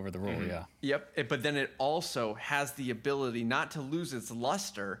takes over the role, yeah. Yep. But then it also has the ability not to lose its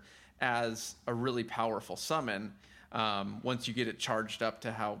luster as a really powerful summon. Once you get it charged up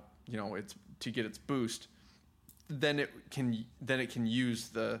to how it's to get its boost, then it can use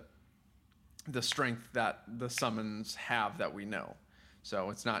the strength that the summons have that we know. So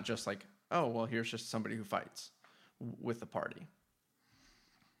it's not just like, oh well, here's just somebody who fights with the party.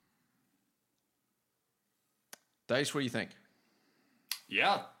 Dice, what do you think?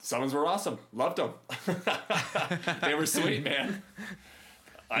 Yeah, summons were awesome. Loved them. They were sweet, man.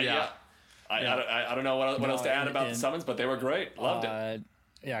 I don't know what else to add about the summons, but they were great. Loved it.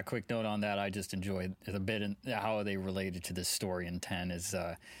 Yeah, quick note on that. I just enjoyed a bit in how they related to the story in 10 is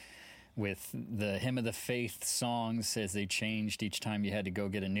with the Hymn of the Faith songs as they changed each time you had to go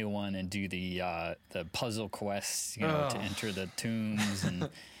get a new one and do the puzzle quests, to enter the tombs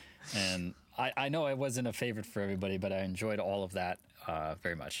and I know it wasn't a favorite for everybody, but I enjoyed all of that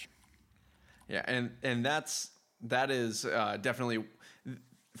very much. Yeah, and that is definitely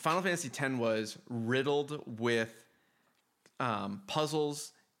Final Fantasy X was riddled with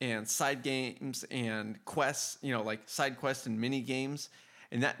puzzles and side games and quests, like side quests and mini games,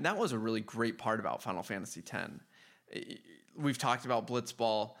 and that was a really great part about Final Fantasy X. We've talked about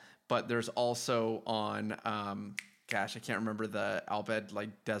Blitzball, but there's also on I can't remember the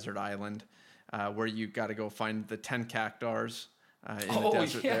Albed desert island where you got to go find the 10 cactars in the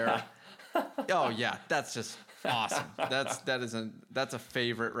desert there. Oh yeah, that's just awesome. That's a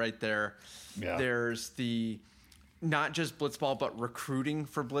favorite right there. Yeah. There's the not just Blitzball, but recruiting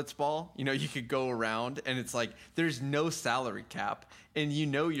for Blitzball. You could go around and it's like there's no salary cap, and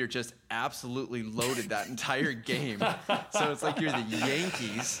you're just absolutely loaded that entire game. So it's like you're the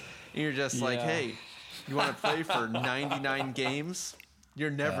Yankees, and you're just like, hey, you want to play for 99 games? You're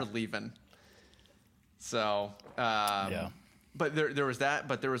never leaving. So, but there was that,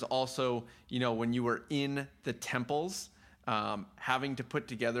 but there was also, when you were in the temples, having to put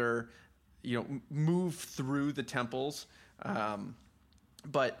together, move through the temples.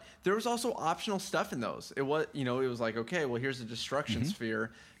 But there was also optional stuff in those. It was, it was like, okay, well, here's a destruction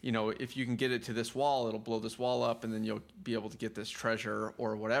sphere. If you can get it to this wall, it'll blow this wall up and then you'll be able to get this treasure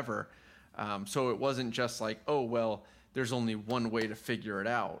or whatever. So it wasn't just like, oh, well, there's only one way to figure it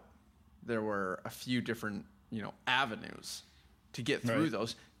out. There were a few different, avenues to get through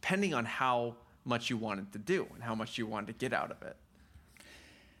those, depending on how much you wanted to do and how much you wanted to get out of it.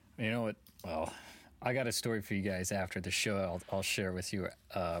 You know what? Well, I got a story for you guys after the show. I'll share with you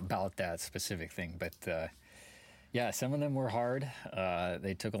about that specific thing. But some of them were hard.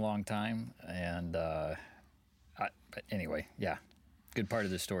 They took a long time, and but anyway, good part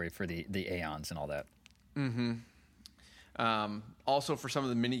of the story for the Aeons and all that. Mm-hmm. Also, for some of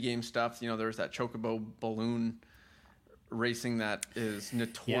the mini game stuff, there's that Chocobo balloon racing that is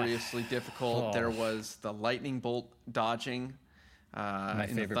notoriously difficult. Oh. There was the lightning bolt dodging. My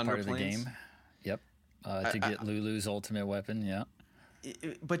favorite part of the game. Yep. To get Lulu's ultimate weapon. Yeah.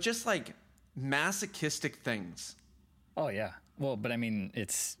 But just like masochistic things. Oh yeah. Well, but I mean,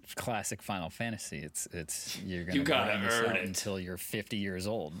 it's classic Final Fantasy. It's you're gonna grind this out until you're 50 years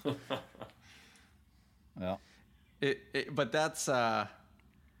old. Well. But that's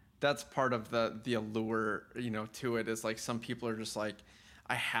part of the allure, to it is like some people are just like,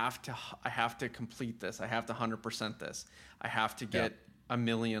 I have to complete this. I have to 100% this. I have to get a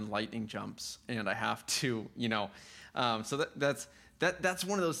million lightning jumps, and I have to, so that's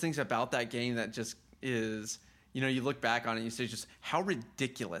one of those things about that game that just is, you look back on it and you say just how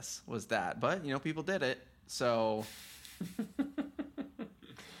ridiculous was that? But, people did it. So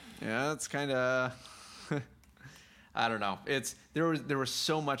yeah, it's kind of, I don't know. There was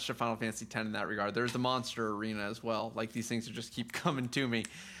so much to Final Fantasy X in that regard. There's the monster arena as well. Like these things just keep coming to me.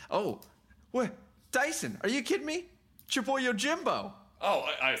 Oh, what? Dyson, are you kidding me? It's your boy Yojimbo. Oh,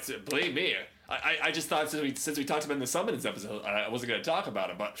 I believe me. I just thought since we talked about it in the Summons episode, I wasn't going to talk about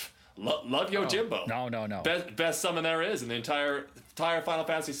it, but love Yojimbo. No. Best summon there is in the entire Final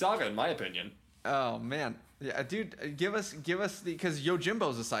Fantasy saga, in my opinion. Oh man, yeah, dude, give us because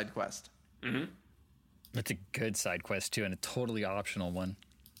Yojimbo's a side quest. Mm-hmm. It's a good side quest too, and a totally optional one.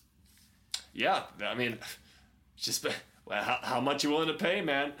 Yeah, I mean, just how much you willing to pay,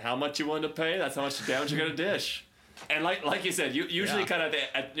 man? How much you willing to pay? That's how much damage you're gonna dish. And like you said, you usually kind of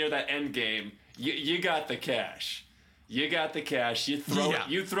near that end game, you got the cash. You got the cash. You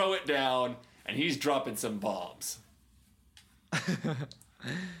throw it down, and he's dropping some bombs.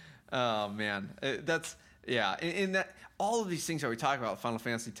 Oh man, that's yeah. In that, all of these things that we talk about, Final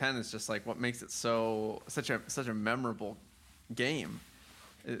Fantasy X is just like what makes it such a memorable game.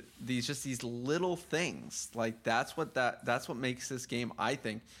 These little things, like that's what makes this game, I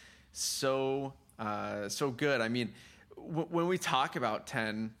think, so good. I mean, when we talk about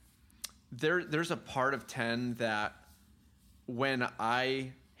 10, there's a part of 10 that when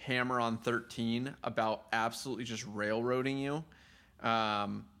I hammer on 13 about absolutely just railroading you,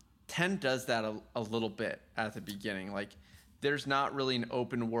 10 does that a little bit at the beginning. Like, there's not really an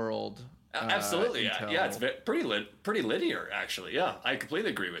open world. Absolutely, yeah. It's pretty linear, actually. Yeah, I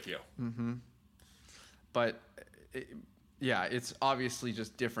completely agree with you. Mm-hmm. But yeah, it's obviously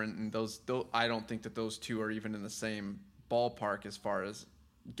just different, and those I don't think that those two are even in the same ballpark as far as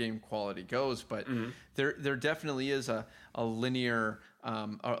game quality goes. But there definitely is a linear, a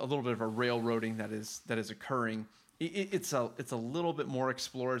little bit of a railroading that is occurring. It's a little bit more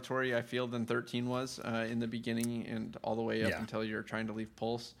exploratory, I feel, than 13 was in the beginning and all the way up until you're trying to leave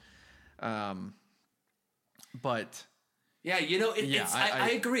Pulse. But yeah,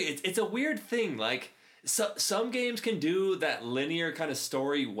 I agree. It's a weird thing. Like, some games can do that linear kind of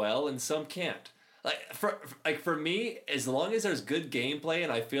story well, and some can't. For me, as long as there's good gameplay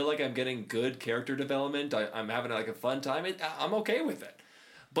and I feel like I'm getting good character development, I'm having like a fun time. I'm okay with it.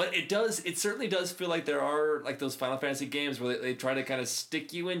 But it certainly does feel like there are like those Final Fantasy games where they try to kind of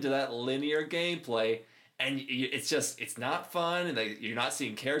stick you into that linear gameplay. And it's not fun, and you're not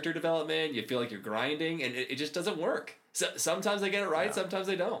seeing character development. You feel like you're grinding, and it just doesn't work. So sometimes they get it right, sometimes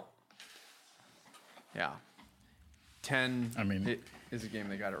they don't. Yeah. 10, I mean, it is a game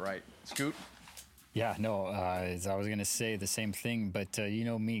that got it right. Scoot? Yeah, no, I was going to say the same thing, but you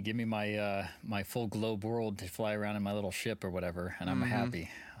know me, give me my my full globe world to fly around in my little ship or whatever, and I'm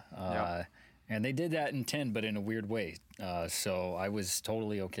happy. And they did that in 10, but in a weird way. So I was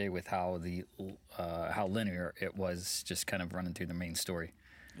totally okay with how linear it was, just kind of running through the main story.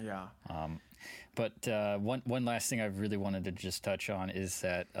 Yeah. But one last thing I really wanted to just touch on is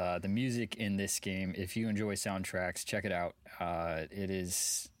that the music in this game, if you enjoy soundtracks, check it out. It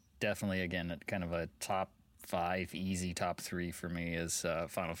is definitely, again, kind of a top 5, easy top 3 for me as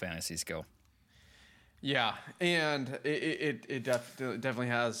Final Fantasies go. Yeah, and it definitely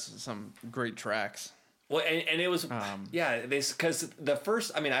has some great tracks. Well, and it was because the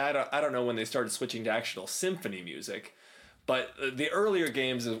first, I mean, I don't know when they started switching to actual symphony music, but the earlier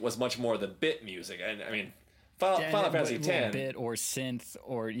games was much more the bit music, and I mean, Final Fantasy X, bit or synth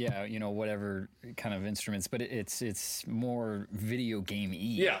or whatever kind of instruments, but it's more video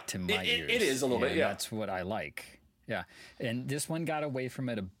game-y to my ears. It is a little bit, yeah. That's what I like. Yeah, and this one got away from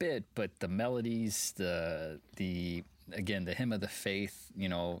it a bit, but the melodies, the hymn of the faith,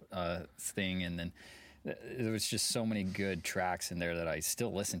 thing, and then there was just so many good tracks in there that I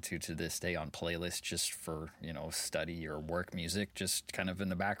still listen to this day on playlists just for study or work music, just kind of in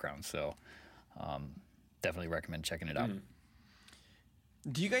the background. So definitely recommend checking it out.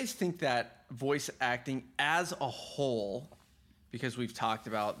 Do you guys think that voice acting as a whole, because we've talked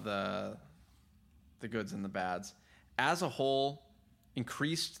about the goods and the bads, as a whole,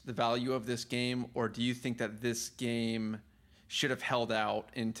 increased the value of this game, or do you think that this game should have held out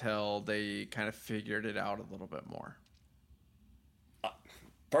until they kind of figured it out a little bit more?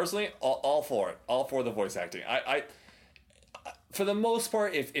 Personally, all for it. All for the voice acting. I for the most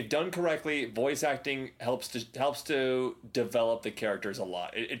part, if done correctly, voice acting helps to develop the characters a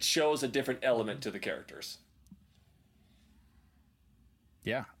lot. It shows a different element to the characters.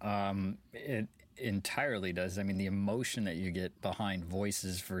 Yeah, it entirely does. I mean, the emotion that you get behind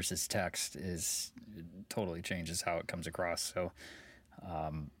voices versus text totally changes how it comes across. So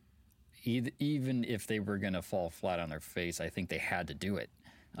even if they were going to fall flat on their face, I think they had to do it.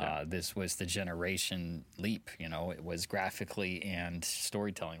 Yeah. This was the generation leap. It was graphically and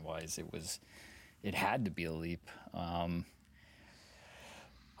storytelling wise, it had to be a leap. I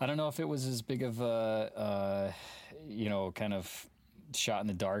don't know if it was as big of a kind of shot in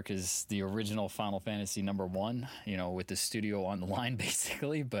the dark as the original Final Fantasy #1, with the studio on the line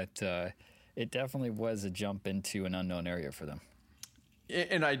basically, but it definitely was a jump into an unknown area for them.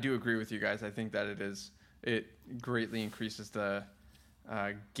 And I do agree with you guys. I think that it greatly increases the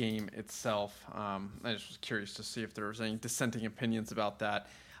game itself. I just was curious to see if there was any dissenting opinions about that.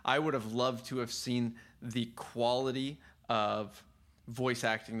 I would have loved to have seen the quality of voice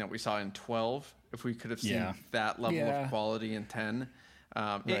acting that we saw in 12, if we could have seen that level of quality in 10.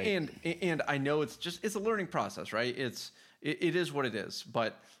 Right. And I know it's a learning process, right? It is what it is,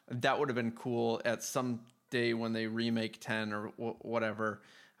 but that would have been cool at some day when they remake 10 or whatever.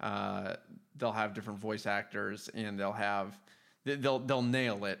 they'll have different voice actors, and they'll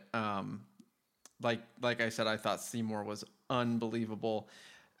nail it. Like I said, I thought Seymour was unbelievable.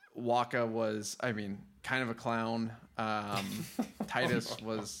 Waka was, I mean, kind of a clown. Titus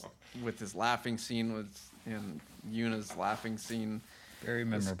was with his laughing scene and Yuna's laughing scene. Very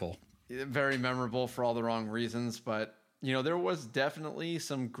memorable. Very memorable for all the wrong reasons, but there was definitely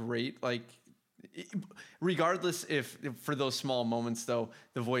some great, regardless if for those small moments though,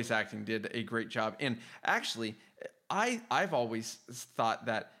 the voice acting did a great job. And actually, I've always thought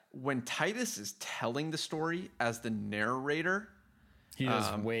that when Titus is telling the story as the narrator, he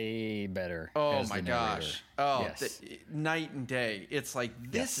does way better. Oh my gosh! Oh, yes. Night and day. It's like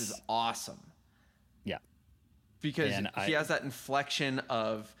this is awesome. Yeah, because he has that inflection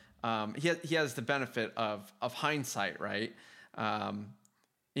of he has the benefit of hindsight, right?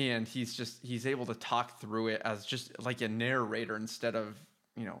 And he's able to talk through it as just like a narrator instead of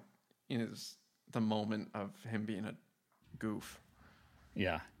in the moment of him being a goof.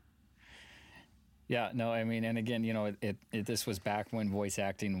 Yeah. Yeah, no, I mean, and again, this was back when voice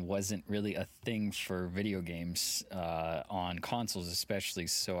acting wasn't really a thing for video games, on consoles especially.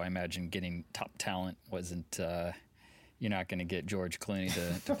 So I imagine getting top talent wasn't, you're not going to get George Clooney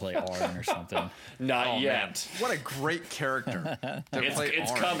to play Arn or something. Not yet. Man. What a great character to play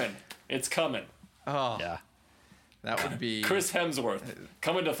It's Arn. coming. It's coming. Oh, Yeah. That would be Chris Hemsworth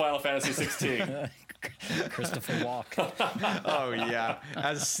coming to Final Fantasy 16. Christopher Walk. Oh yeah,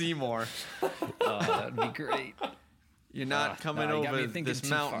 as Seymour. That'd be great. You're not coming you got me over thinking this too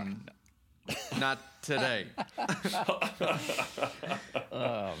mountain. Not today.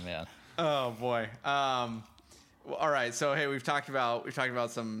 Oh man. Oh boy. Well, all right. So hey, we've talked about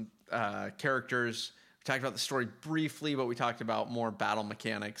some characters. We talked about the story briefly, but we talked about more battle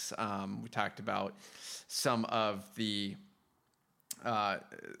mechanics. We talked about some of the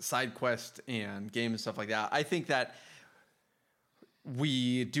side quest and game and stuff like that. I think that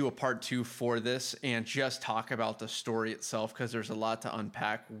we do a part 2 for this and just talk about the story itself, because there's a lot to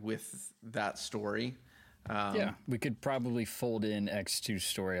unpack with that story. Yeah, we could probably fold in X2's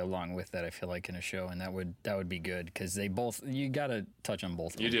story along with that, I feel like, in a show, and that would be good, because you got to touch on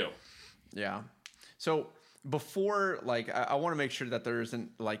both of them. You do. Yeah. So before, I want to make sure that there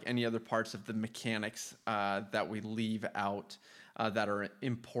isn't any other parts of the mechanics that we leave out that are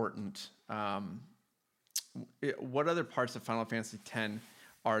important. What other parts of Final Fantasy X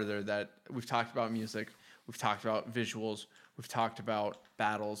are there that we've talked about? Music, we've talked about visuals, we've talked about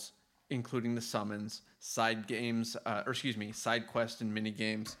battles, including the summons, side quest and mini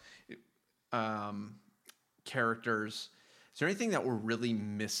games, characters. Is there anything that we're really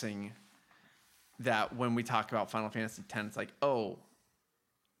missing that when we talk about Final Fantasy X, it's like, oh,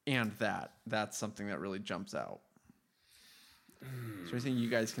 and that's something that really jumps out? Is there anything you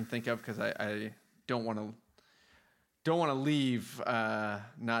guys can think of? Because I don't want to leave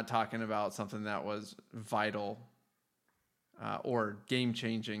not talking about something that was vital or game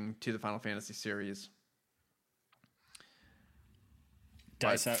changing to the Final Fantasy series.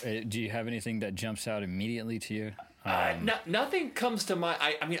 Dice, do you have anything that jumps out immediately to you? Nothing comes to mind.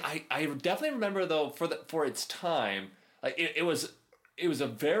 I definitely remember though for its time, it was a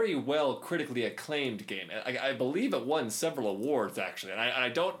very well critically acclaimed game. I believe it won several awards actually, and I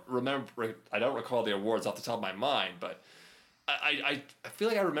don't recall the awards off the top of my mind, but I feel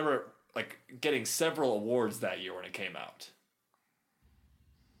like I remember getting several awards that year when it came out.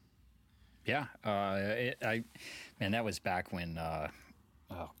 Yeah, man, that was back when.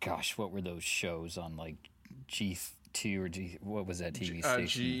 Oh gosh, what were those shows on G2 or G? What was that TV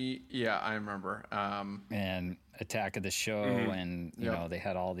station? Yeah, I remember. And Attack of the Show, and you know they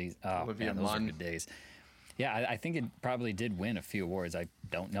had all these. Oh man, those were good days. Yeah, I think it probably did win a few awards. I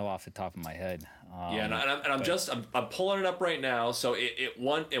don't know off the top of my head. I'm pulling it up right now. So it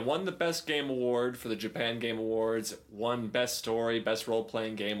won the Best Game Award for the Japan Game Awards. It won Best Story, Best Role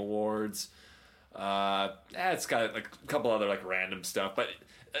Playing Game Awards. It's got a couple other random stuff, but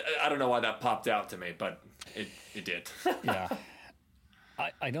I don't know why that popped out to me, but it did. Yeah,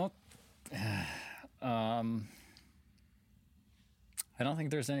 I don't. I don't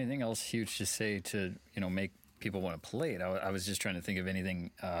think there's anything else huge to say to make people want to play it. I was just trying to think of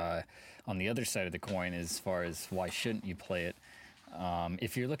anything on the other side of the coin as far as why shouldn't you play it.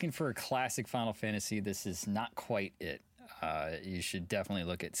 If you're looking for a classic Final Fantasy, this is not quite it. You should definitely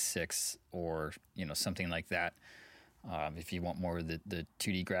look at 6 or something like that if you want more of the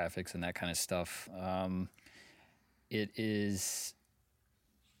 2D graphics and that kind of stuff. It is.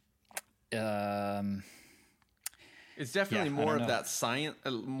 It's definitely more of that science,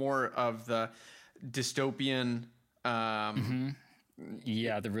 more of the dystopian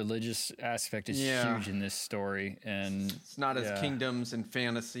Yeah, the religious aspect is huge in this story, and it's not as kingdoms and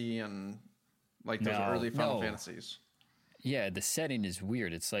fantasy and like those early Final Fantasies. Yeah, the setting is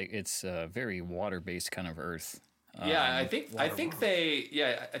weird. It's like it's a very water-based kind of Earth. Yeah, I think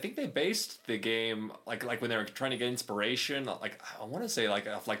they based the game like when they were trying to get inspiration, like I want to say like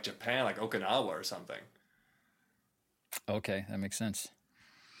Japan, like Okinawa or something. Okay, that makes sense.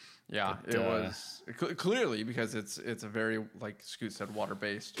 Yeah, but, it was clearly because it's a very, like Scoot said,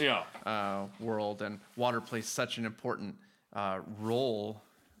 water-based world, and water plays such an important role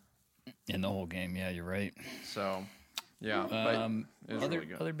in the whole game. Yeah, you're right. So, yeah, but other really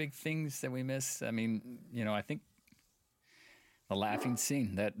good. Other big things that we missed. I mean, I think the laughing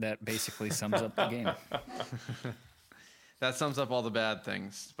scene that basically sums up the game. That sums up all the bad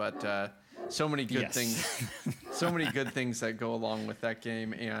things, but so many good things, so many good things that go along with that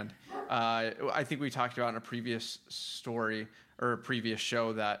game. And I think we talked about in a previous story or a previous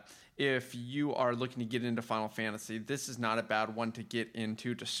show that if you are looking to get into Final Fantasy, this is not a bad one to get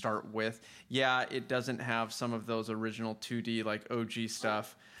into to start with. Yeah, it doesn't have some of those original 2D like OG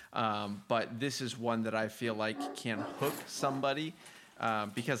stuff, but this is one that I feel like can hook somebody.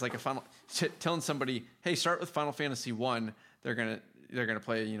 Because like telling somebody, hey, start with Final Fantasy 1, they're gonna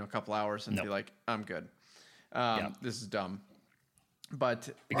play a couple hours and be like, I'm good. This is dumb. But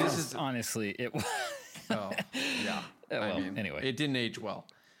because this is honestly it. Oh yeah. Well, I mean, anyway, it didn't age well.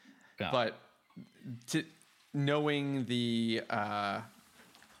 No. But knowing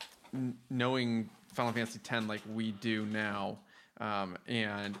knowing Final Fantasy X like we do now.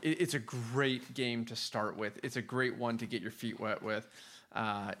 And it's a great game to start with. It's a great one to get your feet wet with.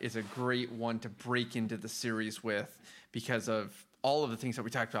 It's a great one to break into the series with because of all of the things that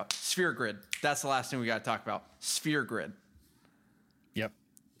we talked about. Sphere Grid. That's the last thing we got to talk about. Sphere Grid. Yep.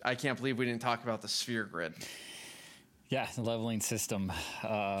 I can't believe we didn't talk about the Sphere Grid. Yeah, the leveling system.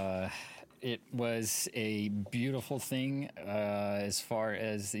 It was a beautiful thing as far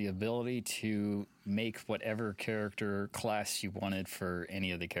as the ability to make whatever character class you wanted for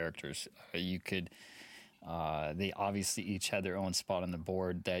any of the characters. You could, they obviously each had their own spot on the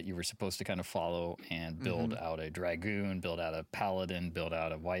board that you were supposed to kind of follow and build out a Dragoon, build out a Paladin, build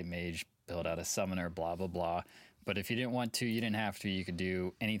out a White Mage, build out a Summoner, blah, blah, blah. But if you didn't want to, you didn't have to. You could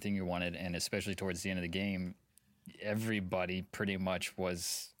do anything you wanted, and especially towards the end of the game, everybody pretty much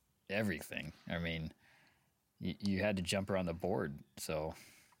was everything. I mean, you had to jump around the board. So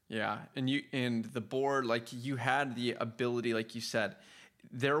yeah, and the board, like you had the ability, like you said,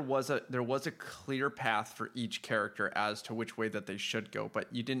 there was a clear path for each character as to which way that they should go, but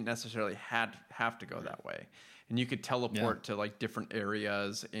you didn't necessarily have to go that way, and you could teleport to like different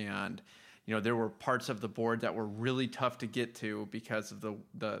areas. And there were parts of the board that were really tough to get to because of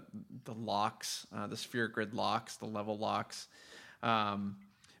the locks, the Sphere Grid locks, the level locks.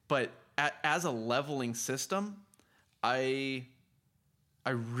 But as a leveling system, I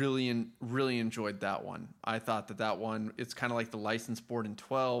really enjoyed that one. I thought that one, it's kind of like the license board in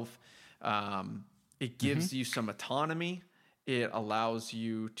 12. It gives you some autonomy. It allows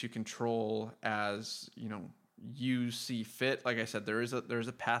you to control as you see fit. Like I said, there is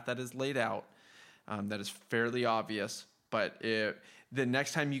a path that is laid out that is fairly obvious. But the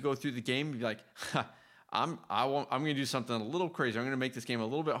next time you go through the game, you'll be like, I'm going to do something a little crazy. I'm going to make this game a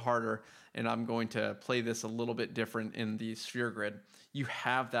little bit harder, and I'm going to play this a little bit different in the Sphere Grid. You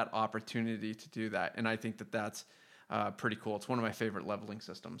have that opportunity to do that, and I think that's pretty cool. It's one of my favorite leveling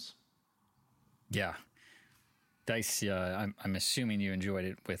systems. Yeah. Dice, I'm assuming you enjoyed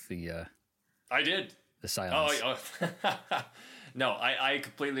it with the... I did. The silence. Oh. No, I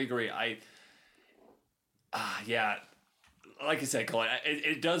completely agree. Yeah. Like you said, Colin,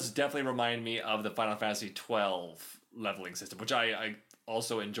 it does definitely remind me of the Final Fantasy 12 leveling system, which I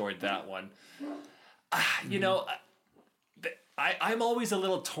also enjoyed that one. I'm always a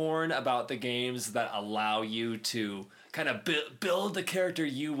little torn about the games that allow you to kind of build the character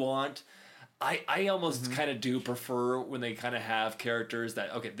you want. I almost kind of do prefer when they kind of have characters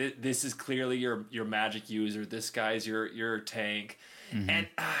that, okay, this is clearly your magic user. This guy's your tank. And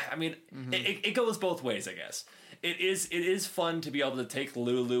I mean, it goes both ways, I guess. It is fun to be able to take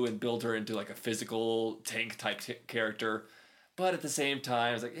Lulu and build her into like a physical tank type character. But at the same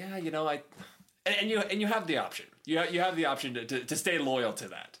time, it's like, yeah, and you have the option. You have the option to stay loyal to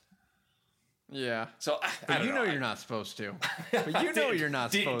that. Yeah. So, but you're not supposed to. But you're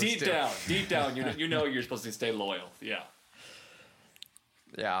not supposed to. Deep down, you're supposed to stay loyal. Yeah.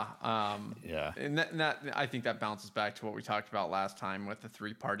 Yeah. Yeah. And that I think that bounces back to what we talked about last time with the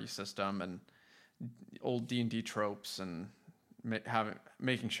 3-party system and old D&D tropes and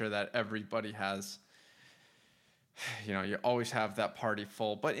making sure that everybody has you always have that party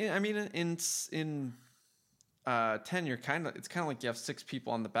full. But in 10, it's kind of like you have 6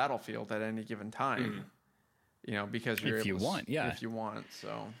 people on the battlefield at any given time. Because you're if you want, yeah. If you want,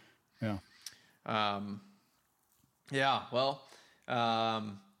 so Yeah. yeah. Well,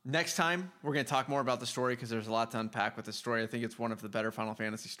 next time we're going to talk more about the story because there's a lot to unpack with the story. I think it's one of the better Final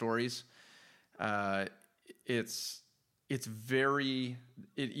Fantasy stories. It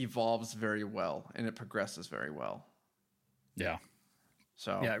evolves very well and it progresses very well. Yeah.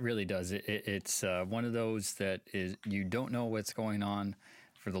 So yeah, it really does. It's one of those that is you don't know what's going on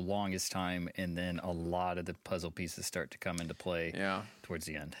for the longest time, and then a lot of the puzzle pieces start to come into play towards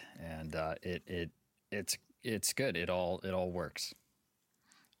the end, and it's good. It all works.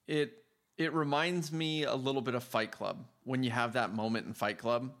 It reminds me a little bit of Fight Club when you have that moment in Fight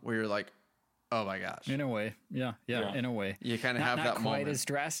Club where you're like, oh my gosh. In a way, yeah. In a way, you kind of have that moment. Not quite as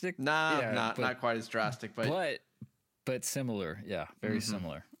drastic. Not quite as drastic, but similar. Yeah, very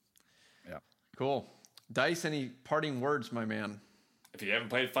similar. Yeah. Cool. Dice, any parting words, my man? If you haven't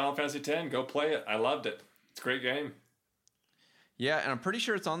played Final Fantasy X, go play it. I loved it. It's a great game. Yeah, and I'm pretty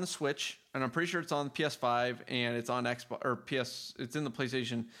sure it's on the Switch, and I'm pretty sure it's on the PS5, and it's on Xbox or PS. It's in the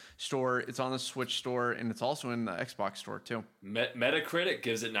PlayStation Store. It's on the Switch Store, and it's also in the Xbox Store too. Metacritic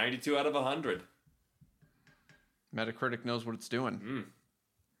gives it 92 out of 100. Metacritic knows what it's doing.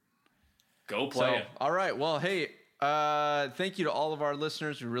 Go play it. All right. Well, hey, thank you to all of our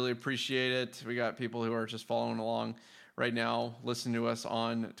listeners. We really appreciate it. We got people who are just following along right now, listening to us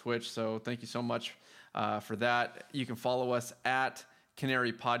on Twitch. So thank you so much for that. You can follow us at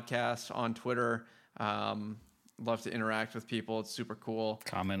Canary Podcast on Twitter. Love to interact with people. It's super cool.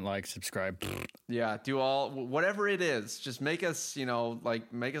 Comment, like, subscribe. Yeah, do whatever it is. Just make us,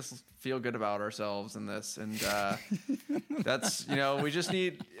 make us feel good about ourselves in this. And that's, we just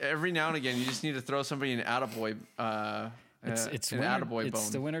need every now and again. You just need to throw somebody an attaboy. It's an winter, attaboy it's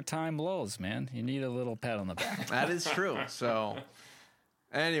bone. The wintertime lulls, man. You need a little pat on the back. That is true. So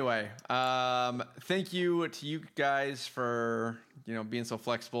anyway, thank you to you guys for being so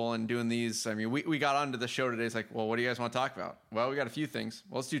flexible and doing these. I mean, we got onto the show today. It's like, well, what do you guys want to talk about? Well, we got a few things.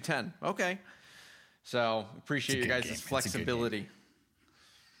 Well, let's do 10. Okay. So appreciate you guys' flexibility.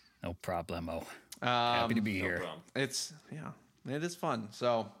 No problemo. Happy to be here. Problem. It is fun.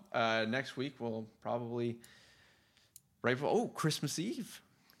 So next week we'll probably Christmas Eve.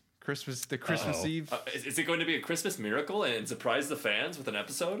 Christmas Eve. Is it going to be a Christmas miracle and surprise the fans with an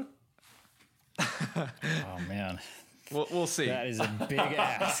episode? Oh man. We'll see. That is a big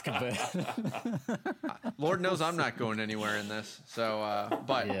ask, but Lord knows I'm not going anywhere in this. So,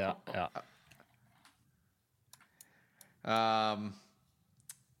 but yeah.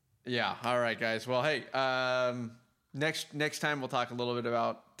 Yeah. All right, guys. Well, hey, next time we'll talk a little bit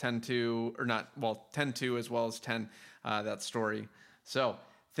about 10-2 or not. Well, 10-2 as well as 10 that story. So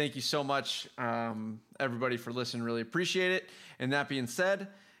thank you so much, everybody, for listening. Really appreciate it. And that being said,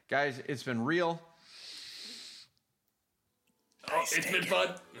 guys, it's been real. It's been fun.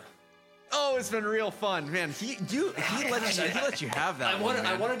 Oh, it's been real fun, man. He let you have that.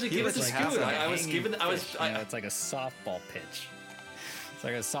 I wanted to give it to Scoot. It's like a softball pitch. It's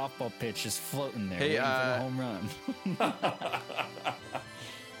like a softball pitch just floating there, waiting for the home run.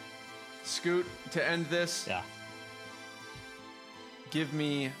 Scoot, to end this, yeah. Give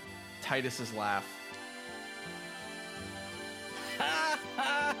me Titus's laugh.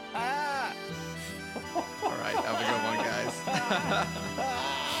 All right, have a good one, guys.